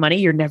that's free money.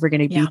 You're never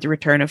going to beat the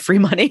return of free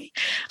money.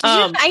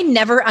 I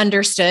never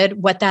understood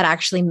what that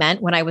actually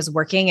meant when I was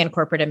working in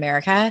corporate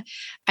America.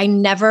 I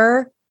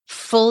never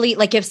fully,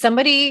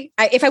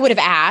 if I would have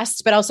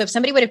asked, but also if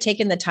somebody would have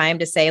taken the time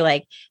to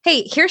say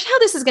hey, here's how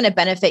this is going to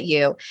benefit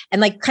you,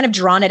 and kind of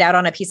drawn it out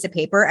on a piece of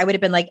paper, I would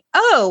have been like,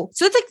 oh,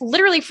 so it's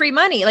literally free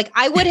money.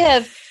 I would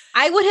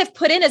have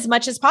put in as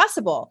much as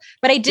possible,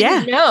 but I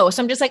didn't know.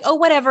 So I'm just like, oh,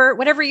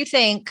 whatever you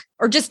think,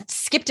 or just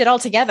skipped it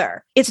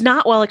altogether. It's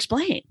not well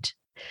explained.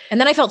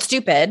 And then I felt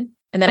stupid.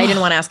 And then I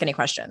didn't want to ask any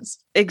questions.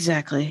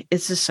 Exactly.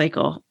 It's a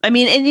cycle. And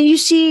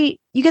you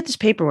get this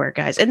paperwork,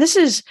 guys. And this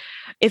is,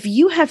 if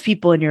you have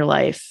people in your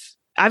life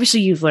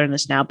obviously you've learned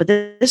this now, but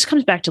this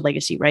comes back to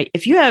legacy, right?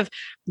 If you have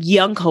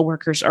young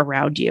coworkers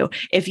around you,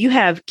 if you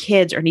have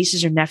kids or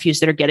nieces or nephews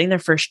that are getting their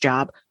first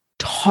job,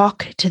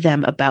 talk to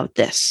them about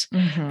this,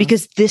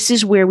 because this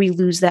is where we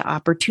lose that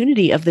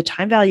opportunity of the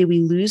time value.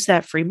 We lose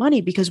that free money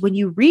because when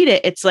you read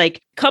it, it's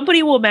like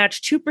company will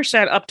match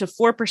 2% up to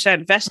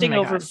 4% vesting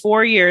over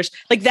 4 years.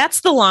 Like that's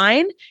the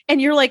line.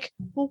 And you're like,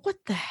 well, what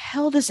the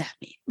hell does that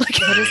mean? Like,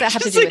 what does that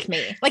have to do with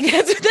me? Like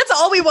that's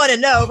all we want to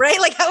know, right?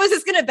 Like how is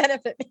this going to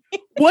benefit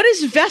me? What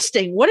is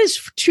vesting? What is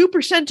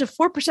 2% to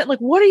 4%? Like,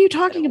 what are you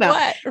talking about?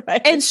 What?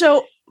 Right. And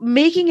so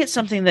making it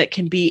something that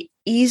can be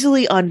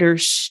easily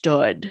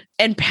understood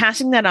and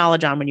passing that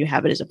knowledge on when you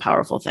have it is a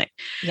powerful thing.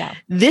 Yeah.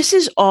 This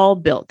is all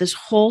built. This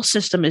whole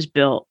system is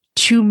built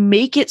to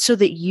make it so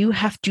that you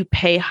have to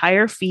pay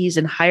higher fees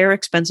and hire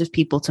expensive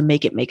people to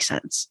make it make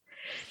sense.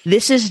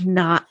 This is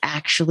not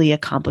actually a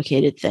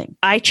complicated thing.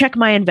 I check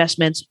my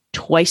investments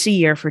twice a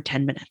year for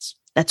 10 minutes.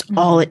 That's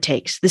all it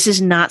takes. This is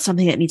not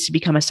something that needs to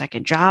become a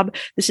second job.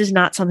 This is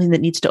not something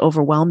that needs to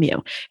overwhelm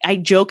you. I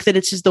joke that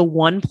this is the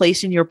one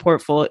place in your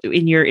portfolio,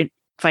 in your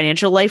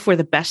financial life, where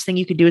the best thing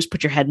you can do is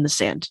put your head in the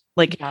sand.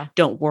 Like,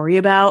 don't worry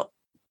about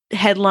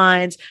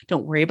headlines.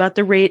 Don't worry about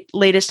the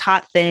latest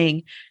hot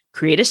thing.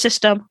 Create a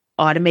system,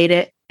 automate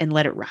it, and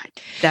let it ride.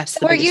 That's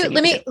the biggest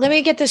thing. Let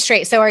me get this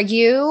straight. So are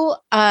you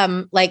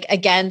like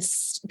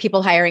against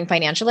people hiring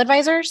financial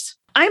advisors?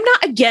 I'm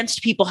not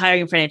against people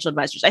hiring financial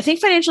advisors. I think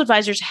financial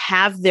advisors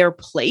have their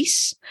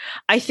place.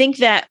 I think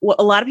that what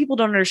a lot of people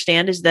don't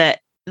understand is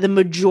that the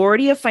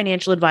majority of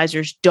financial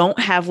advisors don't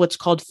have what's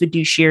called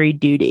fiduciary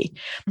duty.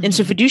 And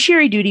so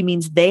fiduciary duty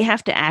means they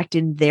have to act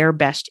in their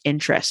best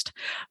interest.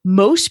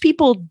 Most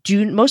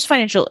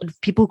financial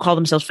people who call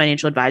themselves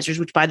financial advisors,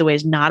 which by the way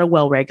is not a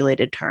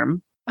well-regulated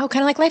term. Oh,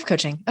 kind of like life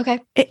coaching. Okay.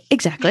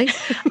 Exactly.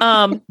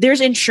 There's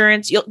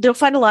insurance. They'll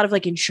find a lot of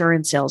like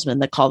insurance salesmen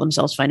that call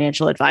themselves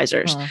financial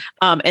advisors.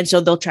 And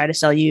so they'll try to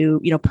sell you,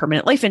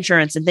 permanent life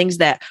insurance and things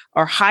that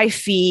are high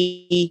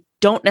fee,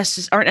 aren't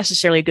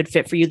necessarily a good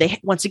fit for you. They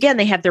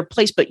have their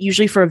place, but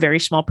usually for a very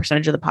small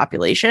percentage of the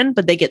population,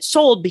 but they get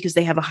sold because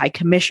they have a high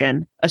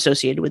commission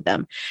associated with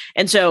them.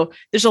 And so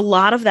there's a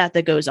lot of that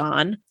goes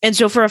on. And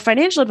so for a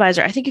financial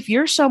advisor, I think if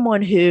you're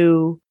someone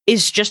who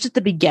is just at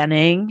the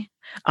beginning,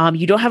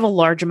 you don't have a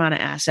large amount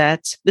of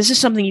assets, this is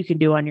something you can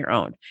do on your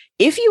own.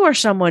 If you are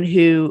someone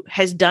who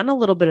has done a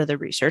little bit of the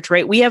research,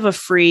 right? We have a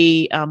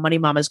free Money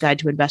Mama's Guide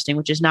to Investing,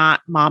 which is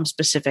not mom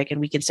specific, and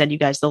we can send you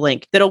guys the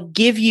link that'll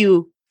give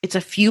you, it's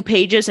a few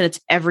pages and it's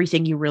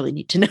everything you really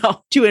need to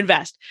know to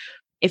invest.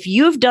 If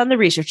you have done the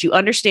research, you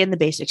understand the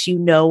basics, you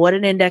know what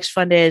an index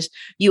fund is,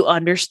 you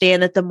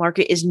understand that the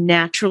market is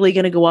naturally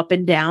going to go up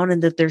and down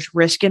and that there's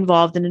risk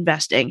involved in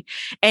investing,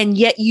 and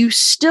yet you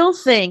still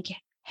think,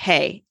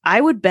 hey, I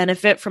would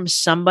benefit from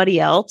somebody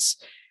else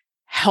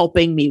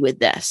helping me with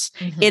this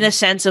in a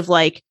sense of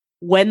like,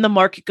 when the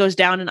market goes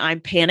down and I'm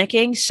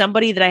panicking,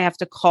 somebody that I have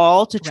to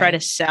call to try to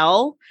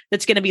sell,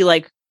 that's going to be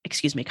like,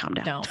 excuse me, calm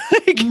down. No.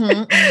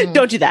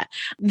 Don't do that.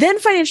 Then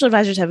financial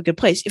advisors have a good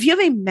place. If you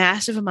have a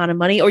massive amount of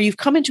money or you've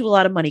come into a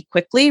lot of money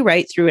quickly,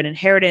 right? Through an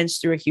inheritance,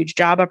 through a huge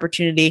job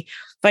opportunity,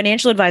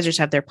 financial advisors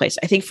have their place.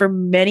 I think for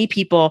many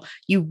people,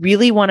 you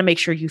really want to make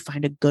sure you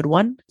find a good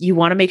one. You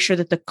want to make sure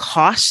that the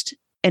cost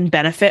and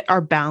benefit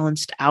are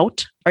balanced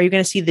out. Are you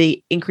going to see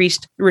the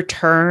increased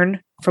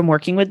return from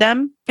working with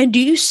them? And do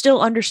you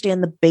still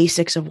understand the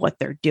basics of what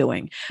they're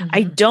doing?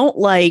 I don't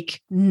like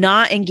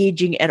not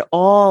engaging at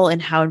all in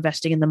how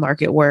investing in the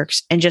market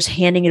works and just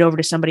handing it over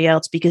to somebody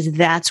else, because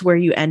that's where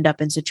you end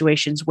up in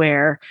situations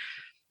where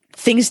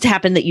things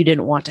happen that you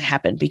didn't want to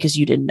happen because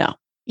you didn't know.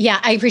 Yeah,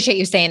 I appreciate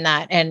you saying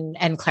that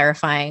and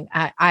clarifying.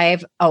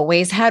 I've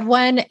always had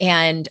one,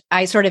 and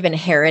I sort of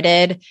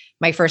inherited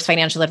my first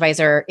financial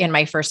advisor in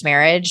my first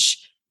marriage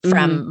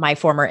from my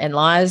former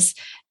in-laws.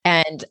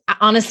 And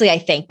honestly, I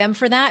thank them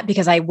for that,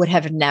 because I would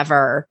have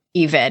never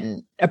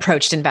even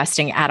approached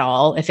investing at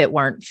all if it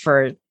weren't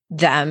for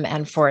them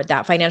and for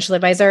that financial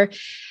advisor.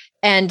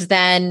 And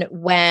then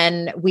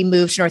when we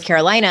moved to North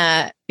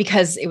Carolina,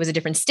 because it was a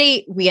different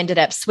state, we ended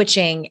up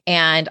switching,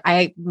 and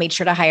I made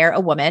sure to hire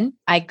a woman.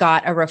 I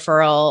got a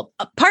referral,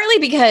 partly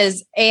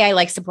because I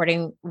like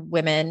supporting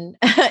women,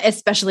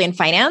 especially in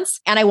finance.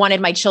 And I wanted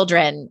my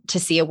children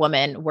to see a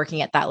woman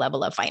working at that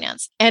level of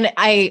finance. And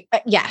I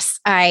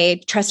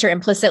trust her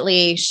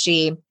implicitly.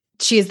 She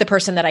is the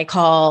person that I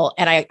call.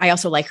 And I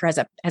also like her as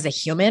a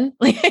human.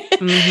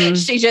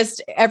 She just,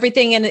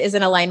 everything is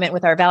in alignment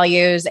with our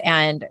values,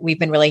 and we've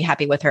been really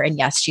happy with her. And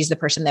yes, she's the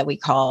person that we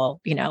call,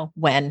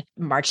 when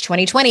March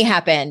 2020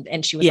 happened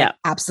and she was like,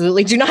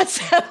 absolutely do not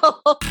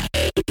sell.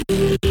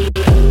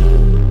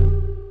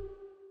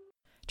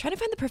 Trying to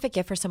find the perfect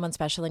gift for someone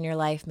special in your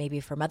life, maybe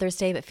for Mother's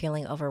Day, but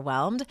feeling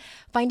overwhelmed?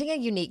 Finding a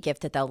unique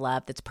gift that they'll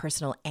love, that's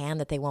personal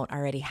and that they won't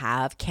already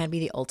have, can be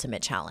the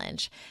ultimate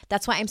challenge.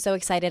 That's why I'm so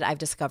excited I've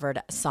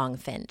discovered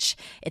Songfinch.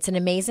 It's an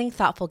amazing,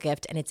 thoughtful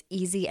gift, and it's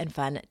easy and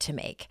fun to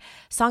make.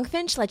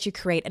 Songfinch lets you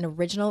create an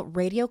original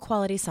radio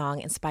quality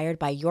song inspired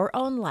by your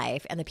own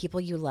life and the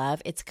people you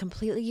love. It's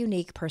completely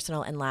unique,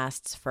 personal, and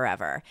lasts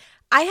forever.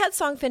 I had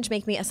Songfinch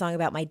make me a song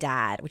about my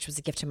dad, which was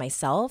a gift to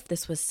myself.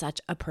 This was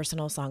such a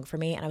personal song for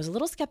me, and I was a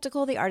little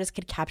skeptical the artist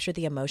could capture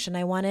the emotion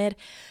I wanted.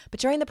 But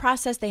during the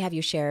process, they have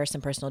you share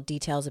some personal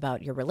details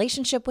about your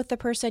relationship with the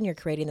person you're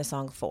creating the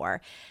song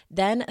for.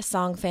 Then a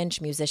Songfinch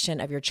musician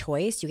of your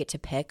choice, you get to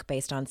pick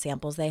based on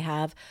samples they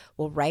have,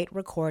 will write,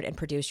 record, and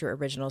produce your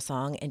original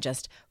song in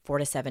just 4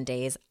 to 7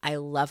 days. I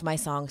love my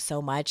song so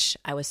much.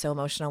 I was so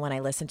emotional when I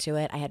listened to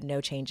it. I had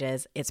no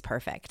changes. It's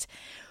perfect.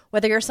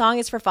 Whether your song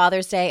is for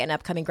Father's Day, an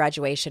upcoming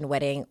graduation,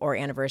 wedding, or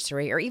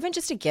anniversary, or even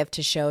just a gift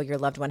to show your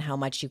loved one how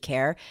much you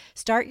care,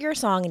 start your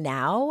song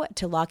now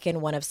to lock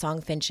in one of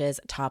Songfinch's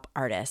top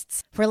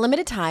artists. For a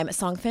limited time,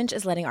 Songfinch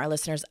is letting our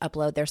listeners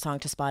upload their song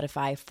to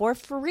Spotify for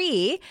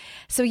free,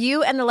 so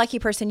you and the lucky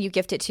person you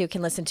gift it to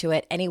can listen to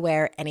it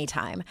anywhere,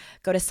 anytime.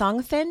 Go to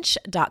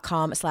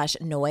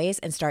songfinch.com/noise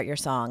and start your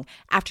song.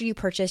 After you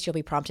purchase, you'll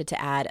be prompted to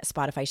add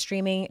Spotify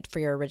streaming for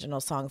your original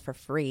song for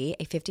free,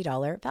 a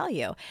 $50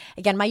 value.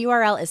 Again, my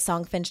URL is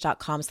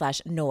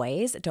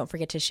songfinch.com/noise. Don't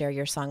forget to share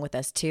your song with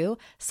us too.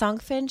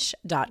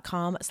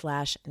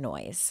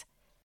 Songfinch.com/noise.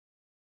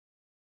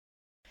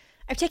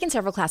 I've taken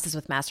several classes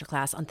with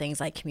Masterclass on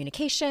things like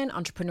communication,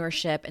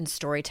 entrepreneurship, and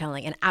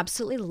storytelling, and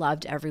absolutely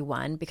loved every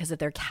one because of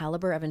their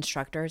caliber of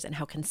instructors and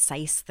how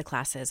concise the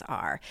classes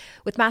are.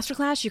 With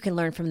Masterclass, you can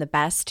learn from the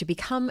best to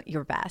become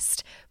your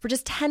best. For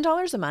just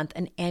 $10 a month,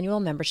 an annual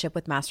membership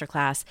with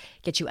Masterclass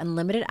gets you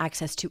unlimited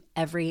access to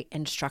every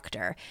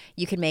instructor.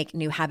 You can make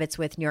new habits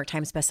with New York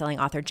Times bestselling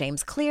author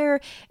James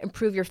Clear,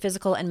 improve your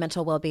physical and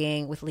mental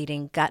well-being with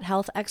leading gut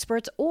health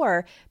experts,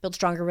 or build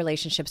stronger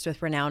relationships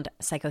with renowned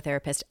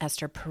psychotherapist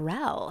Esther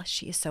Perel.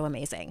 She is so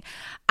amazing.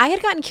 I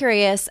had gotten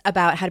curious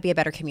about how to be a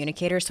better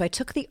communicator, so I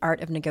took the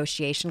Art of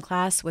Negotiation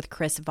class with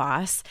Chris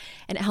Voss,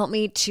 and it helped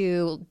me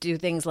to do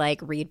things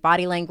like read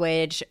body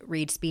language,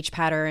 read speech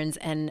patterns,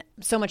 and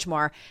so much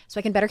more, so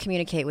I can better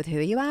communicate with who,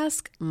 you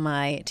ask?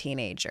 My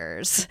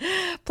teenagers.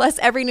 Plus,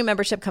 every new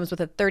membership comes with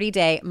a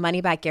 30-day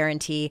money-back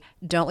guarantee.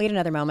 Don't wait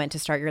another moment to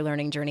start your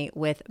learning journey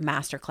with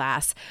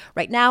Masterclass.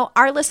 Right now,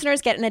 our listeners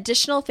get an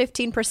additional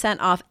 15%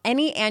 off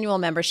any annual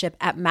membership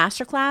at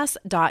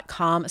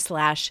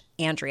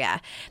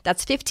masterclass.com/Andrea.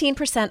 That's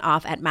 15%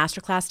 off at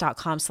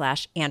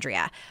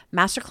masterclass.com/Andrea.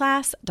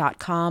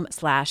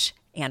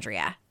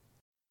 Masterclass.com/Andrea.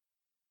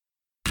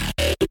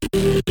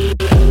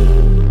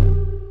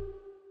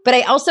 But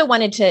I also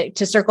wanted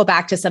to circle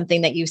back to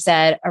something that you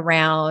said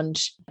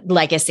around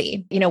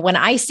legacy. You know, when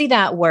I see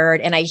that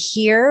word and I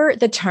hear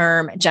the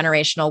term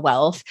generational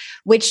wealth,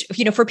 which,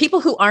 you know, for people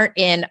who aren't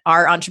in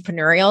our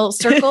entrepreneurial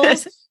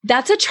circles,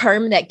 that's a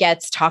term that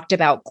gets talked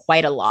about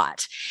quite a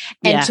lot.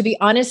 And to be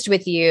honest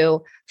with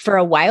you, for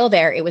a while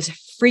there, it was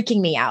freaking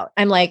me out.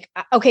 I'm like,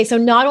 okay, so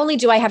not only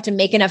do I have to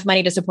make enough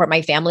money to support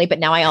my family, but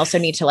now I also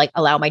need to like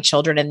allow my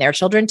children and their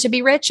children to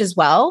be rich as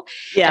well.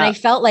 Yeah. And I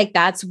felt like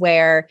that's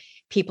where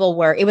people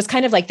were, it was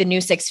kind of like the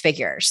new six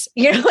figures,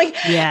 you know, like,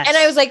 and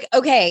I was like,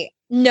 okay,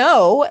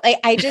 no,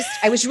 I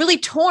was really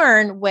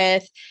torn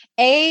with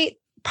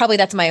probably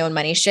that's my own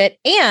money shit.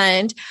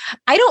 And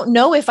I don't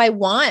know if I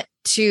want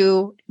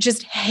to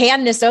just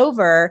hand this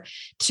over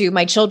to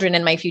my children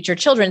and my future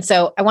children.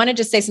 So I want to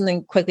just say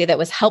something quickly that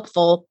was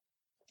helpful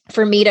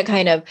for me to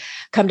kind of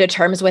come to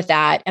terms with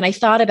that. And I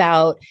thought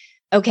about,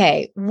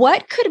 okay,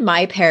 what could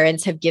my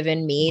parents have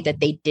given me that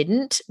they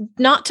didn't,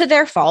 not to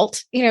their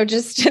fault, you know,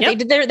 just they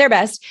did their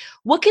best.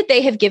 What could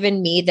they have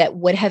given me that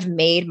would have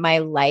made my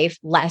life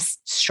less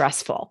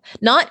stressful?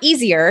 Not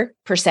easier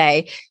per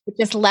se, but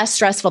just less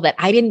stressful that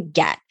I didn't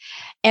get.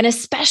 And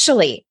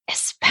especially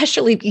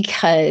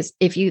because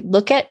if you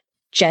look at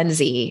Gen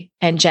Z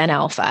and Gen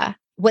Alpha,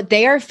 what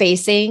they are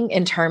facing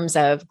in terms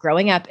of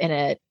growing up in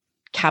a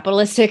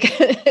capitalistic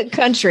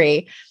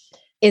country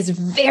is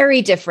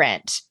very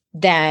different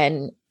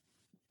than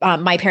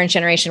my parents'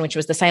 generation, which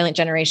was the silent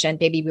generation,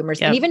 baby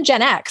boomers, and even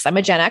Gen X. I'm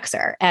a Gen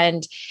Xer,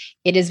 and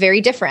it is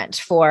very different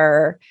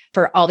for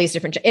all these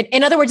different.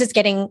 In other words, it's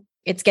getting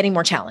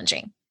more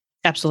challenging.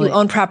 Absolutely. You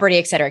own property,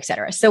 et cetera, et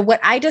cetera. So what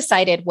I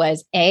decided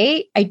was,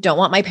 I don't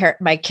want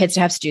my kids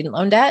to have student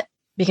loan debt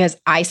because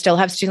I still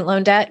have student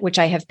loan debt, which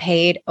I have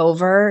paid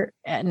over,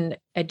 and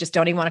I just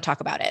don't even want to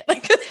talk about it.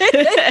 Like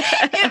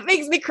it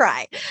makes me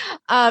cry. And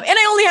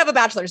I only have a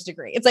bachelor's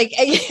degree. It's like,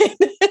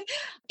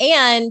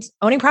 and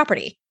owning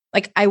property.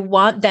 Like I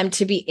want them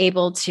to be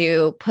able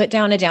to put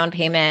down a down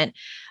payment.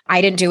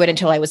 I didn't do it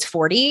until I was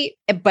 40,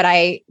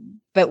 but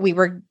we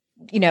were,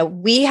 you know,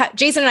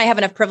 Jason and I have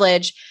enough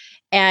privilege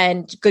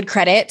and good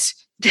credit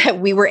that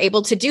we were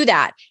able to do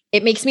that.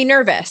 It makes me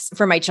nervous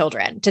for my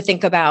children to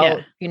think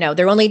about, you know,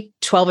 they're only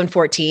 12 and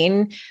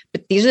 14,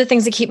 but these are the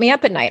things that keep me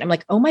up at night. I'm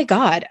like, oh my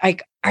God,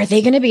 are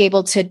they going to be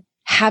able to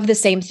have the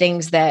same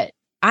things that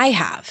I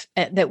have,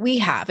 that we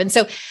have? And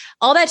so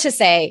all that to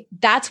say,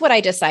 that's what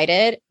I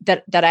decided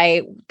that's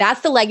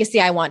the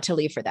legacy I want to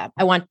leave for them.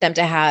 I want them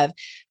to have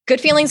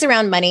good feelings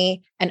around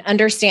money and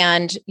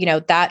understand, you know,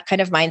 that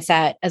kind of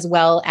mindset, as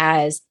well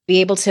as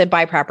be able to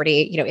buy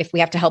property. You know, if we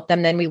have to help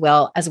them, then we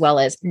will, as well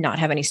as not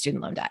have any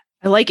student loan debt.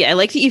 I like it. I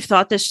like that you've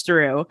thought this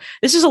through.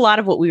 This is a lot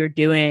of what we were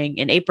doing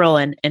in April,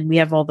 and we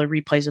have all the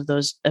replays of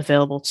those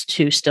available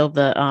to still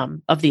the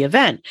of the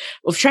event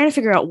of trying to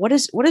figure out what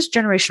does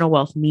generational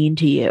wealth mean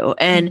to you.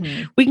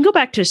 And we can go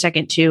back to a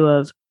second too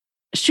of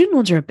student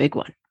loans are a big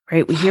one,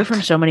 right? We hear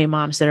from so many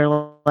moms that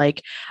are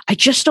like, I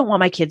just don't want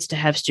my kids to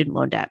have student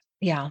loan debt.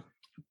 Yeah.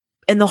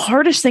 And the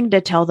hardest thing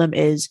to tell them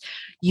is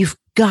you've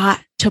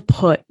got to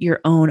put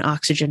your own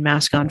oxygen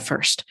mask on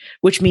first,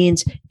 which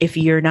means if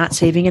you're not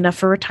saving enough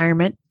for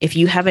retirement, if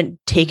you haven't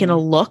taken a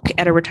look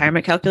at a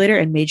retirement calculator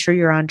and made sure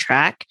you're on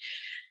track,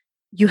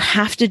 you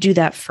have to do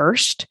that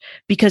first,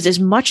 because as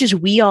much as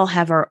we all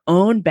have our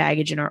own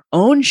baggage and our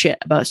own shit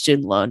about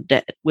student loan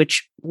debt,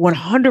 which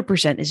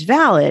 100% is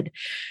valid,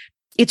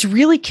 it's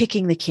really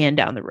kicking the can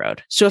down the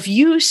road. So if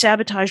you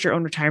sabotage your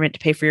own retirement to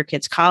pay for your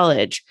kids'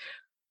 college,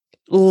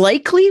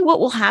 likely what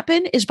will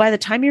happen is by the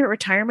time you're at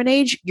retirement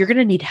age, you're going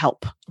to need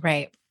help.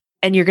 Right.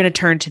 And you're going to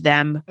turn to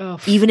them,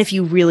 even if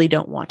you really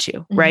don't want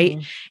to.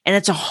 Right. And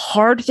it's a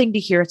hard thing to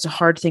hear. It's a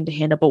hard thing to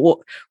handle,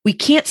 but we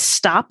can't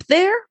stop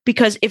there,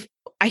 because if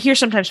I hear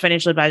sometimes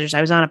financial advisors, I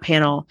was on a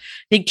panel,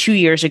 I think 2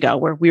 years ago,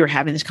 where we were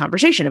having this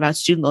conversation about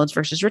student loans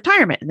versus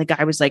retirement. And the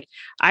guy was like,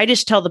 I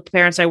just tell the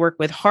parents I work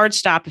with, hard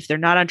stop. If they're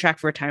not on track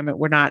for retirement,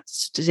 we're not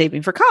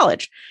saving for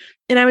college.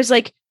 And I was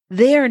like,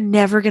 they are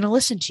never going to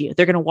listen to you.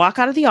 They're going to walk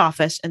out of the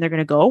office and they're going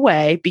to go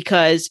away,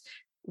 because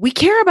we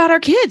care about our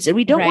kids and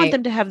we don't want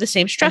them to have the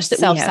same stress that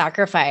we have.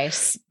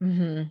 Self-sacrifice.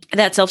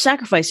 That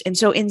self-sacrifice. And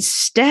so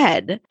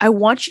instead, I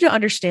want you to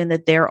understand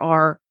that there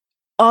are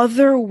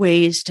other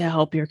ways to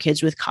help your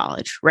kids with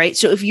college, right?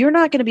 So if you're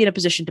not going to be in a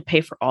position to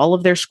pay for all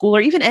of their school or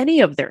even any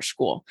of their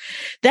school,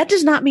 that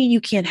does not mean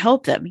you can't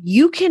help them.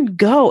 You can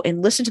go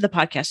and listen to the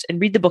podcast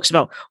and read the books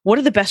about what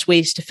are the best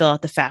ways to fill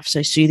out the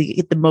FAFSA so you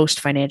get the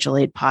most financial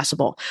aid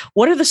possible.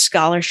 What are the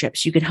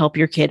scholarships you can help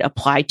your kid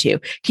apply to?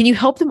 Can you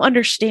help them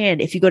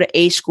understand, if you go to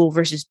A school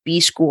versus B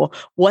school,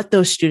 what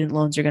those student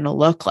loans are going to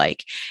look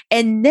like?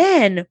 And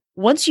then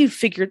once you've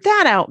figured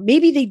that out,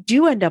 maybe they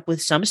do end up with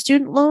some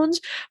student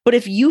loans, but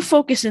if you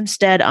focus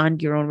instead on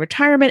your own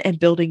retirement and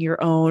building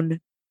your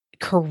own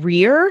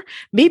career,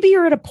 maybe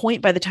you're at a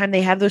point by the time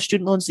they have those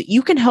student loans that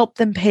you can help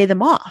them pay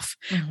them off,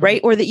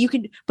 right? Or that you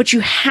can, but you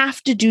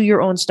have to do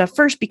your own stuff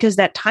first, because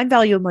that time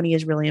value of money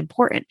is really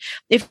important.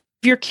 If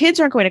your kids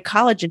aren't going to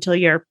college until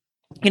you're,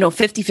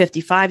 50,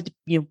 55,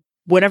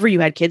 whenever you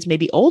had kids,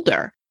 maybe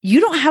older, you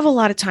don't have a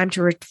lot of time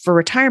for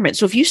retirement.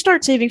 So if you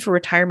start saving for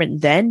retirement,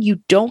 then you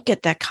don't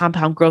get that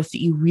compound growth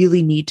that you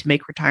really need to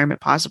make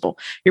retirement possible.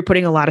 You're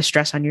putting a lot of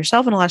stress on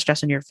yourself and a lot of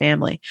stress on your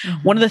family.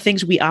 One of the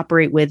things we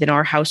operate with in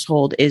our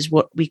household is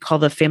what we call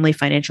the family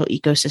financial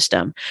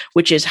ecosystem,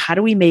 which is how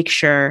do we make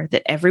sure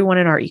that everyone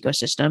in our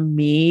ecosystem,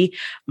 me,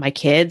 my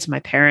kids, my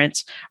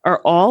parents,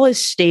 are all as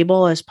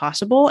stable as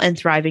possible and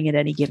thriving at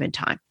any given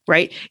time,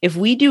 right? If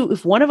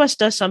one of us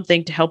does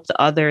something to help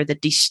the other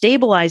that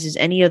destabilizes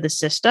any of the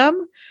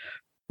system,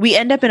 we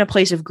end up in a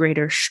place of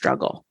greater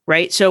struggle,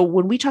 right? So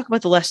when we talk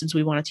about the lessons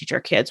we want to teach our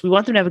kids, we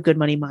want them to have a good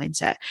money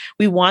mindset.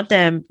 We want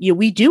them,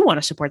 we do want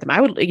to support them.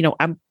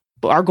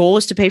 Our goal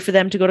is to pay for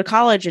them to go to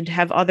college and to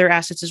have other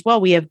assets as well.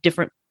 We have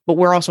different, but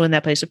we're also in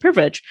that place of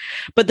privilege.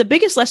 But the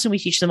biggest lesson we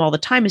teach them all the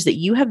time is that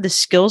you have the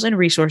skills and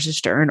resources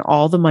to earn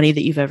all the money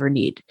that you've ever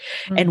need.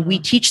 And we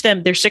teach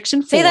them, they're 6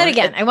 and 4. Say that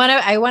again.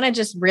 I want to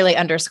just really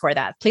underscore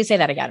that. Please say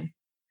that again.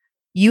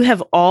 You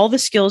have all the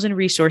skills and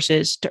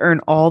resources to earn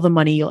all the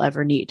money you'll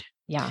ever need.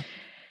 Yeah.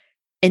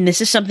 And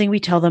this is something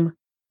we tell them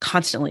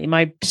constantly.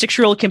 My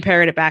 6-year-old can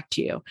parrot it back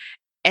to you.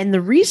 And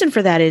the reason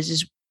for that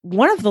is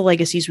one of the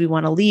legacies we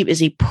want to leave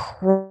is a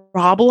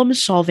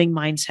problem-solving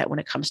mindset when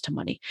it comes to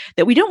money,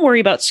 that we don't worry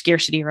about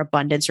scarcity or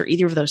abundance or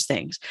either of those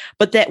things,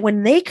 but that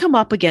when they come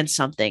up against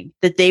something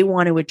that they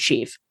want to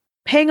achieve,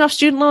 paying off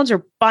student loans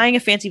or buying a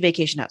fancy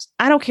vacation house,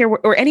 I don't care,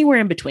 or anywhere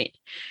in between,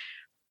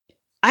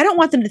 I don't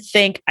want them to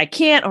think I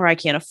can't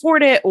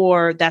afford it,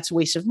 or that's a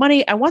waste of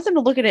money. I want them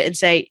to look at it and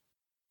say,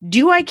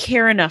 do I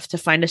care enough to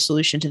find a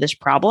solution to this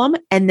problem,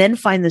 and then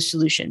find the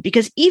solution?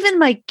 Because even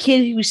my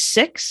kid who's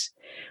 6,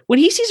 when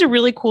he sees a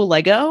really cool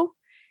Lego,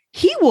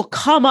 he will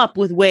come up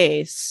with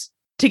ways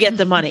to get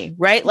the money,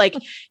 right? Like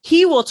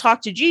he will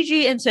talk to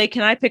Gigi and say,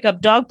 can I pick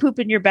up dog poop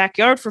in your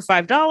backyard for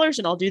 $5?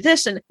 And I'll do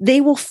this. And they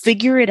will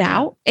figure it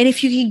out. And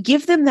if you can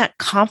give them that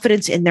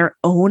confidence in their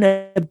own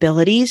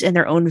abilities and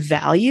their own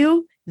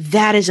value,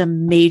 that is a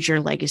major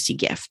legacy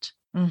gift,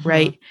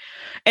 right?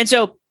 And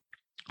so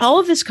all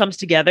of this comes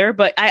together,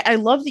 but I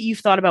love that you've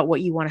thought about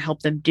what you want to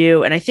help them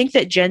do. And I think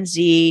that Gen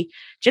Z,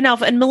 Gen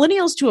Alpha, and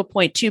millennials to a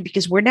point too,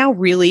 because we're now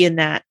really in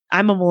that,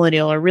 I'm a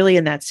millennial, or really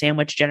in that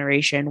sandwich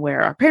generation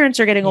where our parents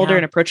are getting older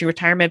and approaching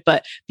retirement,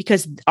 but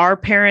because our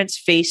parents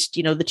faced,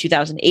 the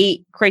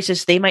 2008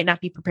 crisis, they might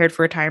not be prepared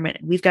for retirement.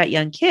 And we've got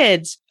young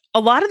kids. a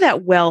lot of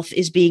that wealth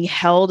is being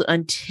held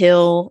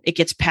until it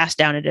gets passed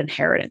down in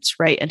inheritance,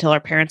 right? Until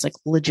our parents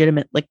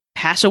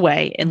pass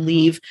away and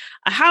leave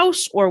a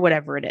house or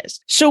whatever it is.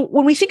 So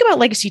when we think about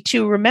legacy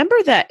too, remember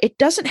that it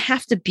doesn't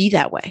have to be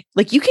that way.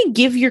 Like, you can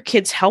give your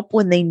kids help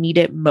when they need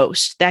it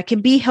most. That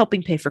can be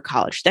helping pay for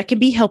college. That can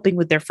be helping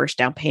with their first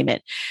down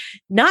payment,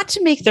 not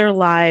to make their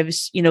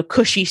lives,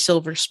 cushy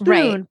silver spoon,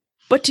 right,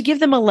 but to give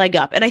them a leg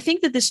up. And I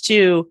think that this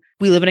too,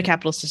 we live in a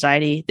capitalist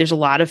society. There's a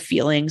lot of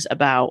feelings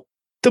about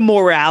the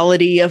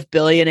morality of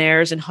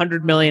billionaires and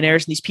 100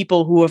 millionaires and these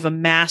people who have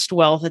amassed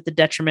wealth at the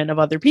detriment of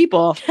other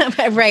people.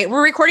 Right.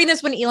 We're recording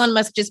this when Elon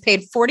Musk just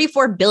paid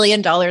 $44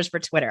 billion for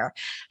Twitter.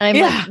 And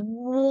I'm like,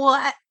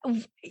 what?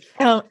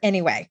 Oh,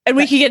 anyway. And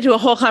we could get into a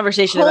whole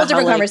conversation. Whole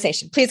different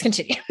conversation. Please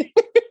continue.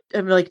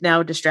 I'm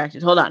now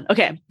distracted. Hold on.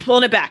 Okay.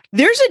 Pulling it back.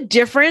 There's a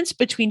difference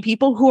between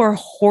people who are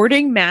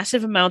hoarding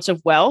massive amounts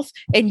of wealth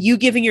and you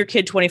giving your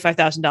kid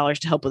 $25,000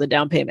 to help with a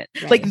down payment.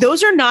 Right.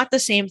 Those are not the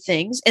same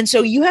things. And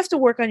so you have to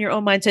work on your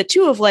own mindset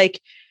too, of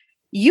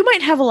you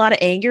might have a lot of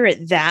anger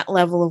at that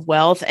level of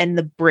wealth and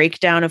the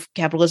breakdown of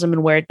capitalism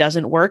and where it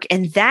doesn't work.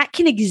 And that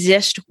can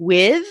exist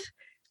with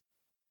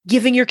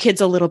giving your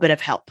kids a little bit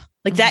of help.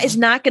 That is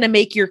not going to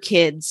make your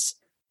kids,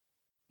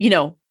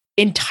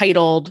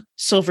 entitled,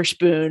 silver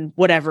spoon,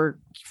 whatever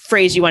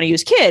phrase you want to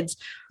use, kids.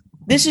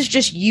 This is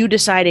just you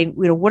deciding,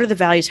 what are the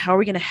values? How are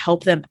we going to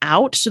help them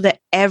out so that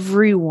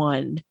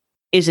everyone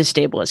is as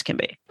stable as can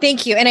be?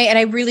 Thank you. And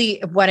I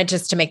really wanted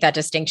just to make that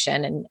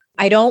distinction. And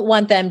I don't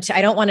want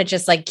to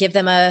just give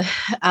them a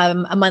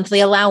monthly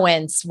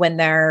allowance when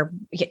they're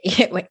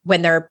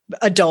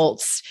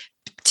adults.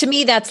 To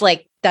me,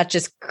 that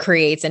just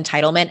creates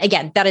entitlement.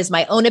 Again, that is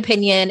my own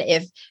opinion.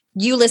 If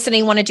you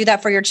listening want to do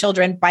that for your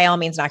children, by all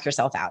means, knock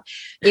yourself out.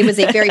 It was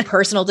a very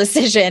personal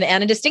decision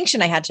and a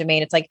distinction I had to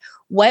make. It's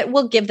what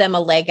will give them a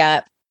leg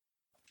up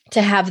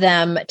to have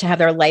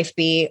their life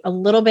be a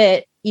little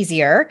bit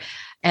easier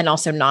and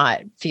also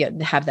not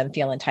have them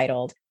feel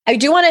entitled. I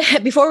do want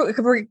to, before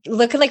we're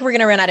looking like we're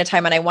going to run out of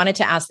time, and I wanted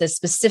to ask this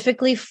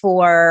specifically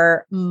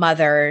for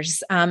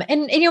mothers, and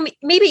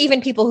maybe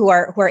even people who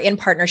are in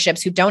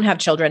partnerships who don't have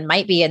children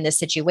might be in this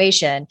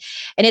situation.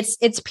 And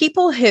it's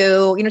people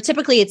who,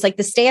 typically it's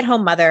the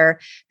stay-at-home mother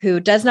who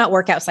does not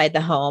work outside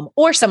the home,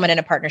 or someone in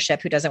a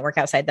partnership who doesn't work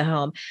outside the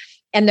home.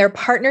 And their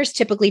partners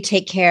typically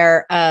take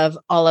care of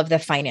all of the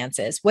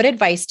finances. What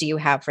advice do you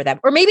have for them?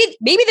 Or maybe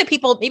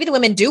the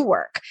women do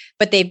work,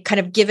 but they've kind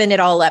of given it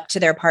all up to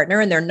their partner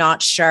and they're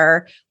not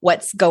sure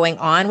what's going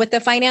on with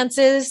the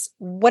finances.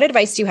 What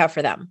advice do you have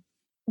for them?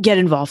 Get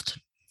involved.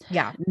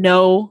 Yeah.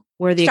 Know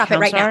where the Stop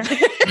accounts it right are. now.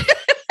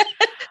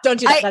 Don't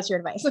do that. That's your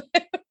advice.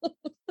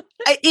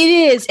 It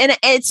is. And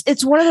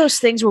it's one of those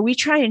things where we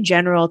try in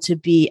general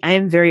I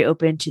am very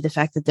open to the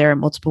fact that there are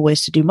multiple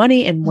ways to do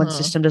money and one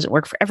system doesn't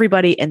work for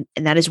everybody. And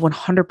that is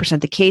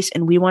 100% the case.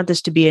 And we want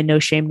this to be a no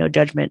shame, no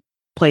judgment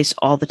place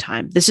all the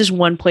time. This is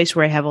one place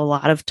where I have a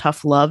lot of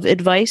tough love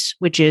advice,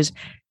 which is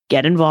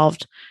get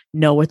involved,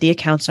 know what the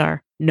accounts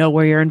are, know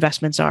where your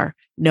investments are,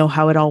 know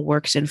how it all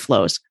works and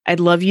flows. I'd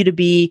love you to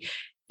be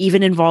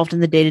even involved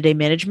in the day-to-day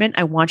management.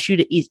 I want you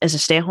to, as a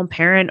stay-at-home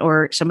parent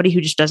or somebody who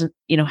just doesn't,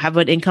 have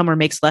an income or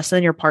makes less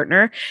than your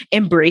partner,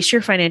 embrace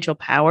your financial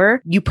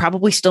power. You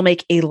probably still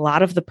make a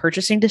lot of the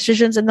purchasing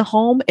decisions in the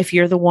home. If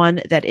you're the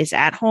one that is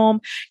at home,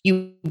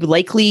 you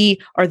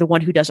likely are the one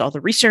who does all the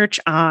research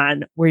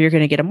on where you're going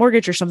to get a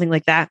mortgage or something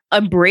like that.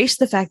 Embrace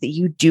the fact that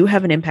you do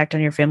have an impact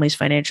on your family's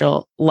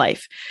financial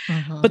life.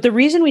 But the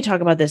reason we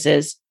talk about this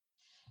is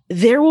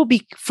there will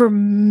be, for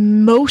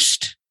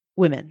most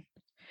women,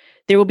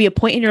 there will be a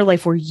point in your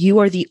life where you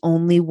are the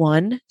only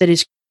one that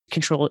is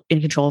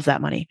in control of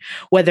that money,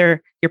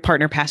 whether your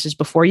partner passes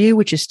before you,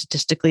 which is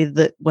statistically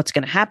what's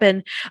going to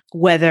happen,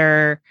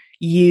 whether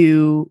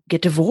you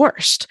get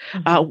divorced,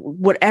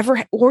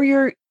 whatever,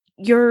 or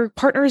your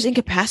partner is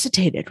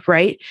incapacitated,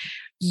 right?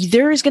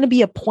 There is going to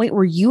be a point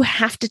where you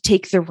have to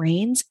take the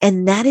reins,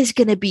 and that is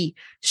going to be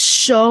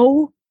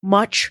so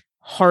much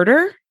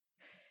harder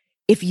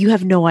if you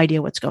have no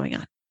idea what's going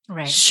on.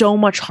 Right. So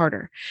much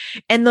harder.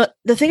 And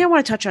the thing I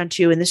want to touch on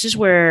too, and this is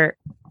where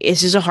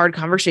this is a hard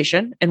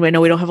conversation, and I know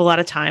we don't have a lot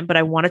of time, but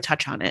I want to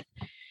touch on it.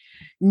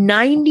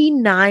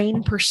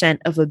 99%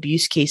 of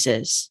abuse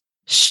cases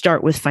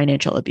start with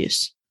financial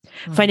abuse.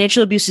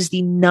 Financial abuse is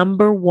the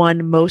number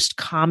one most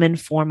common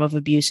form of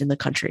abuse in the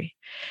country.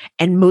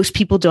 And most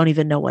people don't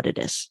even know what it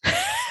is.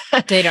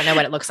 They don't know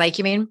what it looks like,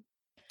 you mean?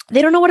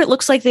 They don't know what it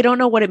looks like. They don't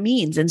know what it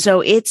means. And so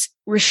it's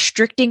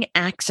restricting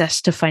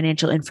access to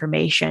financial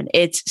information.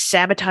 It's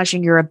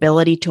sabotaging your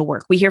ability to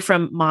work. We hear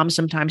from moms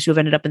sometimes who have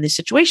ended up in these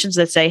situations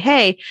that say,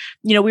 hey,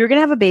 we were going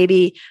to have a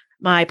baby.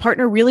 My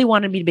partner really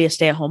wanted me to be a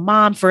stay-at-home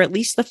mom for at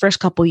least the first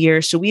couple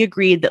years. So we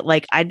agreed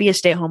that I'd be a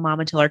stay-at-home mom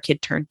until our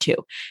kid turned 2.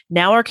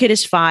 Now our kid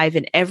is 5.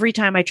 And every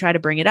time I try to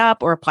bring it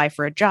up or apply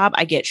for a job,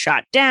 I get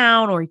shot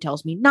down, or he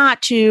tells me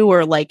not to,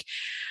 or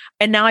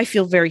and now I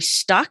feel very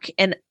stuck.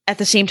 And at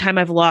the same time,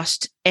 I've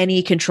lost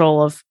any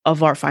control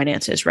of our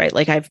finances, right?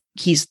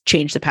 He's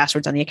changed the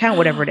passwords on the account,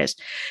 whatever it is.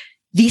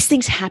 These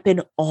things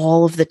happen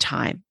all of the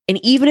time.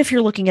 And even if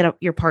you're looking at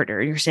your partner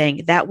and you're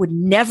saying that would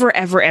never,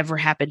 ever, ever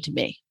happen to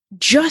me,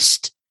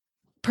 just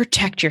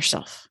protect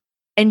yourself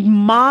and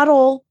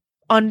model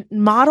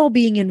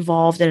being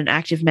involved and an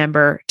active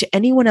member to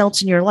anyone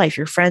else in your life,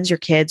 your friends, your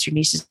kids, your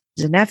nieces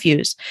and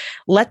nephews.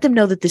 Let them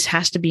know that this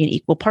has to be an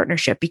equal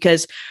partnership,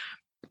 because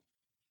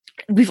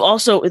there's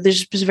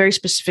a very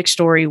specific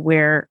story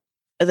where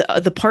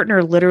the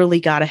partner literally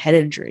got a head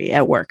injury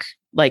at work.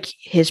 Like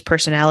his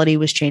personality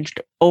was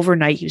changed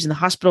overnight. He was in the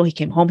hospital. He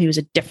came home. He was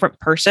a different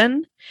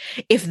person.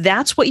 If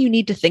that's what you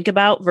need to think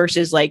about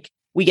versus like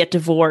we get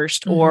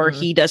divorced or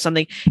he does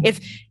something,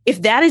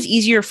 if that is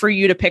easier for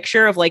you to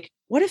picture of like,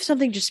 what if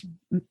something just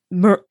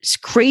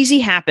crazy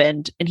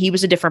happened and he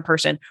was a different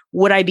person?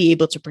 Would I be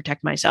able to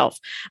protect myself?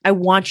 I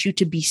want you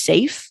to be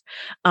safe.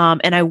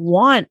 And I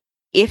want,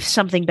 if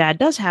something bad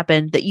does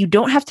happen, that you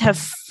don't have to have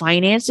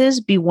finances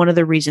be one of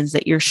the reasons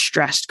that you're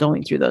stressed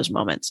going through those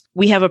moments.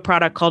 We have a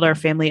product called our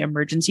Family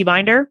Emergency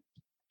Binder,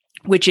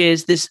 which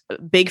is this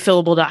big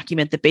fillable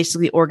document that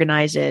basically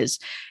organizes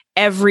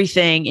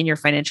everything in your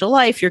financial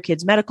life, your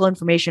kids' medical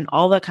information,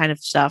 all that kind of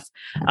stuff.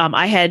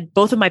 I had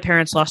both of my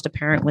parents lost a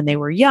parent when they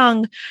were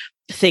young.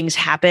 Things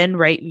happen,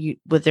 right?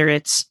 Whether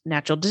it's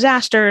natural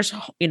disasters,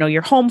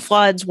 your home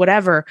floods,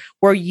 whatever,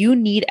 where you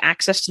need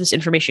access to this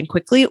information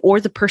quickly,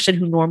 or the person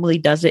who normally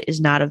does it is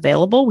not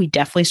available. We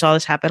definitely saw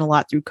this happen a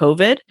lot through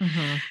COVID.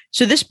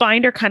 So this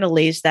binder kind of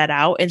lays that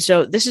out. And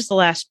so this is the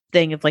last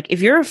thing of like,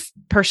 if you're a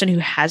person who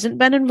hasn't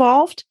been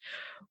involved,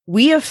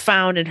 we have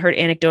found and heard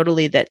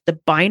anecdotally that the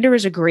binder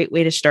is a great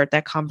way to start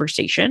that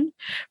conversation,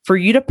 for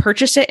you to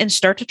purchase it and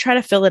start to try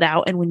to fill it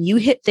out. And when you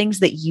hit things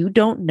that you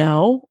don't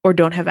know or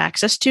don't have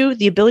access to,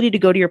 the ability to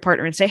go to your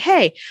partner and say,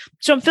 hey,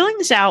 so I'm filling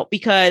this out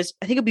because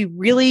I think it'd be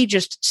really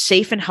just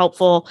safe and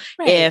helpful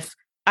if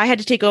I had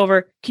to take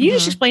over. Can you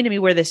just explain to me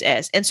where this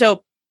is? And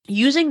so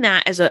using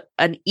that as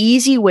an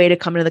easy way to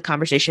come into the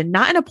conversation,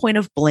 not in a point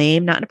of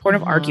blame, not in a point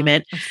of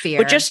argument, fear,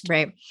 but just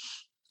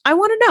I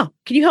want to know,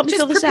 can you help me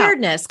fill this out?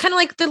 Preparedness, kind of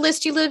like the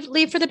list you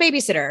leave for the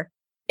babysitter.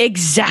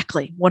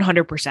 Exactly.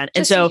 100%.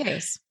 And so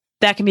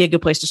that can be a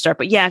good place to start.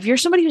 But yeah, if you're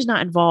somebody who's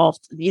not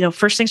involved,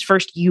 first things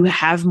first, you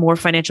have more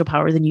financial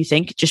power than you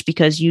think. Just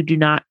because you're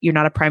not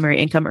a primary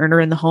income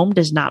earner in the home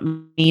does not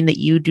mean that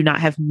you do not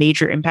have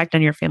major impact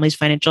on your family's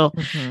financial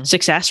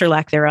success or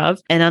lack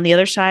thereof. And on the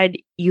other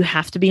side, you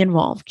have to be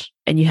involved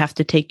and you have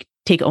to take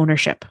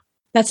ownership.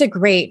 That's a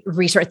great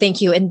resource.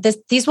 Thank you. And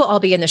these will all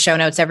be in the show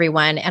notes,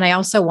 everyone. And I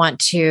also want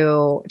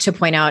to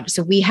point out,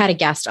 so we had a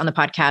guest on the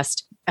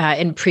podcast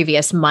in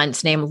previous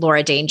months named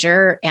Laura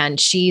Danger, and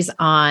she's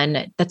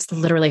on, that's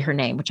literally her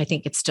name, which I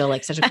think it's still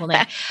like such a cool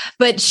name,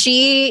 but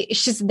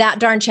she's that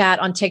darn chat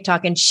on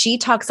TikTok. And she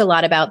talks a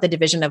lot about the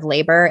division of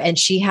labor. And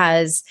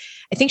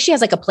I think she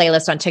has like a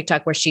playlist on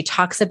TikTok where she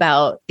talks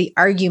about the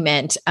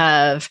argument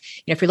of,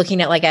 if you're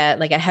looking at like a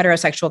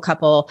heterosexual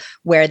couple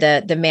where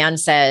the man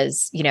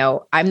says,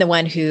 I'm the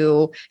one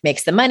who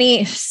makes the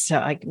money. So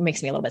it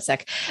makes me a little bit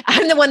sick.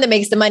 I'm the one that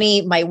makes the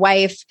money. My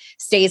wife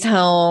stays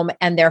home.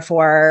 And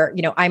therefore,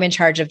 I'm in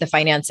charge of the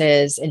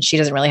finances and she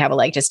doesn't really have a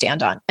leg to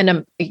stand on. And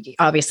I'm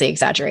obviously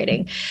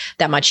exaggerating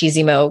that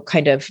machismo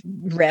kind of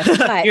riff.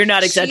 You're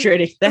not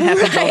exaggerating. That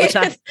happens all the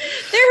time.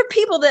 There are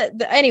people that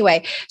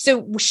anyway,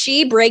 so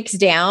she breaks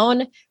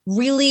down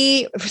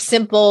really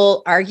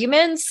simple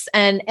arguments.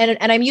 And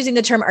I'm using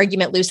the term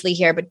argument loosely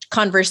here, but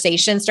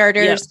conversation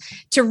starters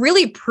to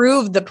really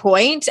prove the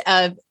point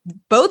of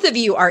both of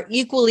you are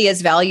equally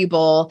as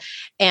valuable,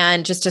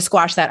 and just to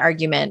squash that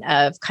argument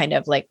of kind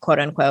of like, quote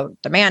unquote,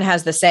 the man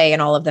has the say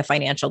in all of the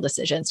financial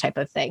decisions type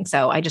of thing.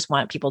 So I just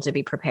want people to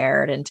be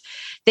prepared. And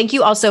thank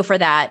you also for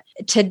that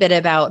tidbit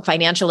about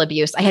financial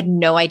abuse. I had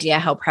no idea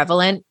how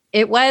prevalent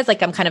it was.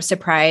 Like, I'm kind of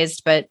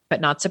surprised, but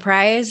not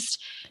surprised.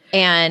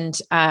 And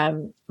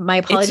my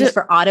apologies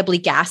for audibly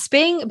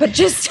gasping, but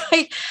just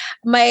I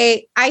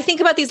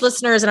think about these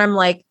listeners and I'm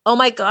like, oh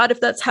my God, if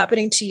that's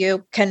happening to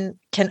you, can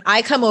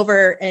I come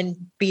over and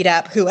beat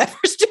up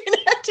whoever's doing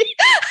that to you?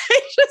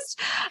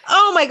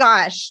 Oh my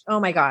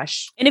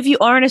gosh. And if you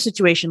are in a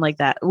situation like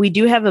that, we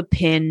do have a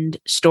pinned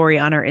story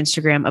on our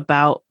Instagram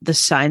about the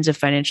signs of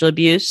financial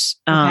abuse.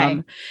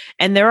 And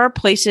there are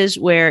places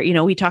where,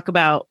 we talk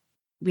about,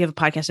 we have a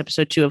podcast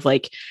episode too of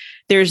like,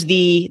 there's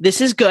this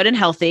is good and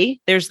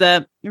healthy. There's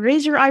the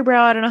raise your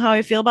eyebrow. I don't know how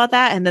I feel about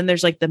that. And then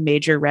there's like the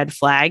major red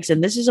flags.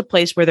 And this is a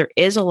place where there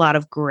is a lot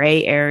of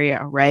gray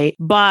area, right?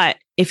 But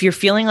if you're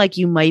feeling like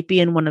you might be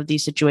in one of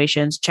these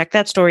situations, check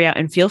that story out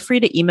and feel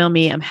free to email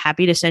me. I'm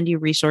happy to send you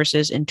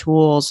resources and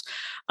tools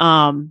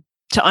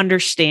to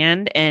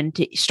understand and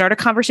to start a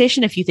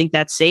conversation if you think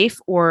that's safe,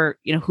 or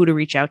who to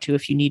reach out to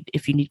if you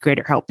need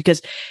greater help,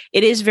 because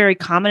it is very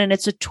common and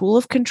it's a tool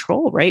of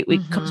control, right? We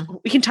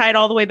can tie it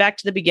all the way back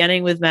to the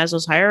beginning with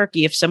Maslow's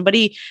hierarchy. If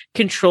somebody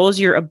controls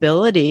your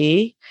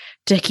ability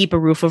to keep a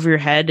roof over your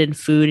head and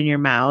food in your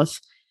mouth,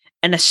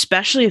 and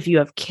especially if you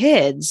have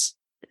kids,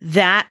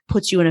 that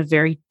puts you in a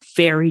very,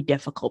 very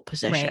difficult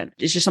position. Right.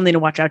 It's just something to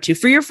watch out to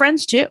for your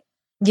friends too.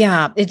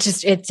 Yeah,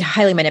 it's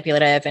highly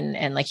manipulative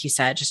and like you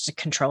said, just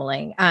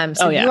controlling.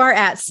 So you are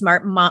at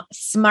Smart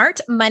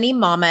Money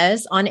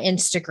Mamas on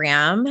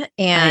Instagram,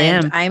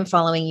 and I'm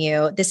following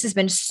you. This has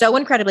been so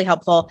incredibly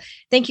helpful.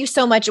 Thank you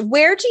so much.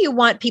 Where do you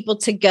want people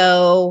to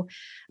go?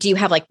 Do you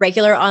have like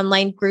regular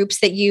online groups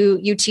that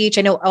you teach?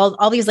 I know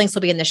all these links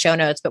will be in the show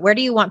notes, but where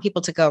do you want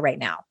people to go right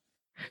now?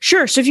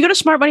 Sure. So if you go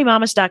to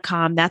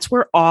smartmoneymamas.com, that's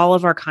where all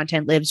of our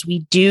content lives.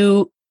 We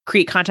do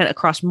create content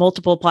across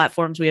multiple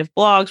platforms. We have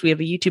blogs, we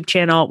have a YouTube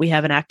channel, we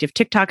have an active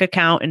TikTok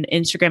account and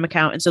Instagram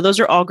account. And so those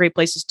are all great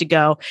places to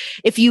go.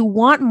 If you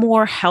want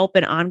more help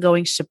and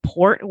ongoing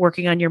support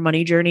working on your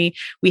money journey,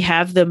 we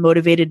have the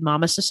Motivated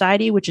Mama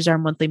Society, which is our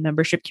monthly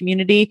membership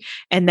community.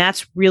 And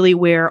that's really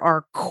where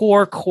our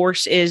core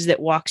course is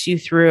that walks you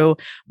through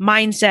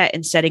mindset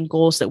and setting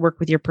goals that work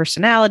with your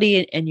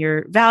personality and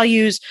your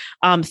values,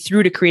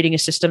 through to creating a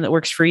system that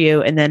works for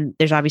you. And then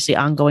there's obviously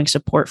ongoing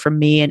support from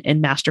me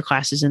and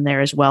masterclasses in there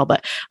as well.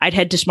 But I'd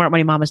head to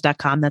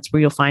smartmoneymamas.com. That's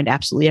where you'll find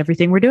absolutely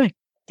everything we're doing.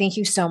 Thank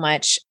you so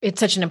much. It's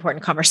such an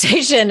important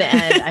conversation.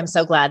 And I'm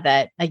so glad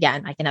that,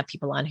 again, I can have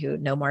people on who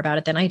know more about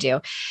it than I do.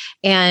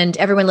 And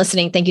everyone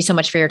listening, thank you so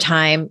much for your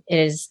time.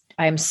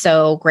 I'm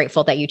so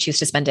grateful that you choose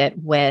to spend it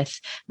with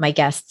my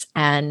guests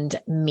and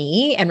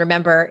me. And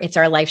remember, it's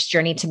our life's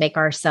journey to make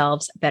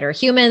ourselves better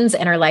humans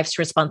and our life's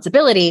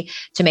responsibility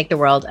to make the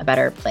world a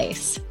better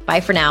place. Bye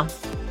for now.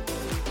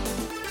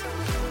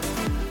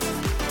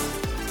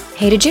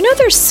 Hey, did you know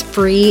there's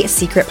free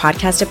secret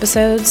podcast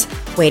episodes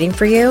waiting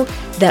for you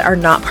that are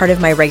not part of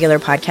my regular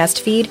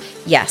podcast feed?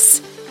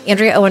 Yes,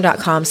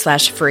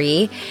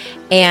 AndreaOwen.com/free.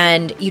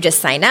 And you just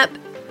sign up.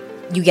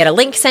 You get a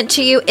link sent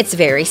to you. It's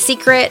very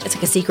secret. It's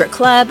like a secret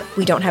club.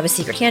 We don't have a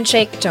secret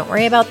handshake. Don't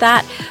worry about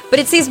that. But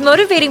it's these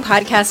motivating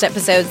podcast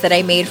episodes that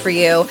I made for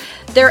you.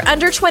 They're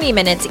under 20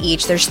 minutes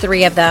each. There's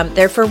 3 of them.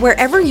 They're for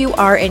wherever you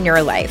are in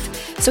your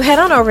life. So head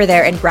on over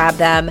there and grab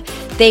them.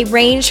 They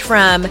range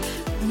from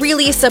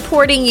really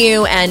supporting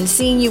you and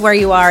seeing you where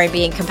you are and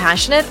being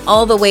compassionate,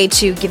 all the way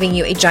to giving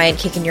you a giant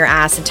kick in your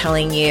ass and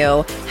telling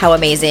you how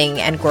amazing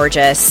and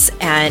gorgeous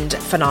and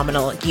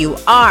phenomenal you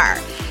are.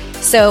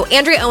 So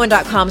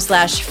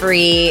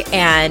AndreaOwen.com/free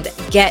and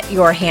get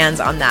your hands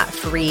on that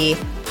free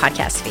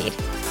podcast feed.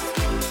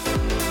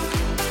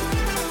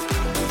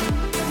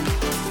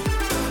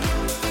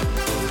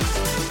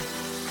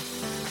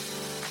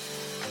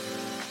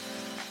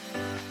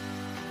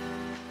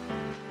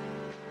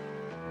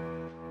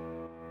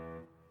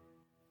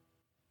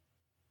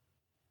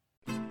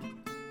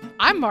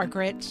 I'm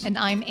Margaret. And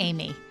I'm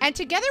Amy. And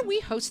together we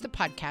host the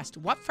podcast,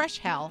 What Fresh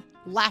Hell?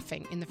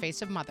 Laughing in the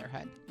Face of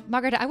Motherhood.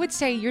 Margaret, I would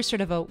say you're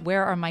sort of a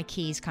where are my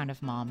keys kind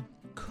of mom.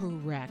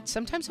 Correct.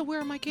 Sometimes a where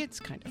are my kids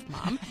kind of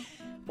mom.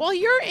 Well,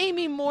 you're,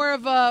 Amy, more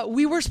of a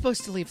we were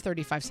supposed to leave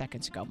 35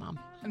 seconds ago, mom.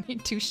 I mean,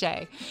 touche.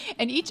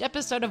 In each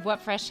episode of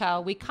What Fresh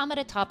Hell, we come at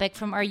a topic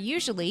from our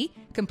usually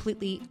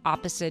completely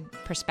opposite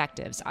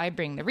perspectives. I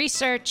bring the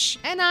research.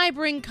 And I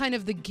bring kind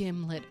of the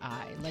gimlet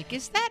eye. Like,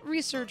 is that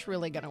research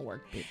really going to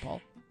work,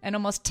 people? And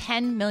almost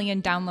 10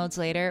 million downloads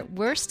later,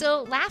 we're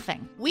still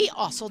laughing. We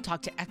also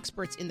talk to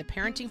experts in the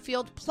parenting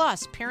field,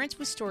 plus parents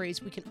with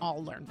stories we can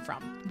all learn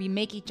from. We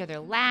make each other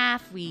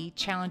laugh, we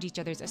challenge each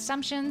other's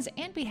assumptions,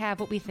 and we have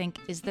what we think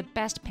is the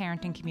best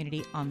parenting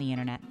community on the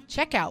internet.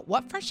 Check out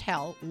What Fresh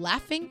Hell?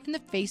 Laughing in the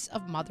Face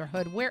of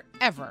Motherhood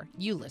wherever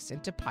you listen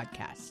to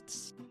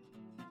podcasts.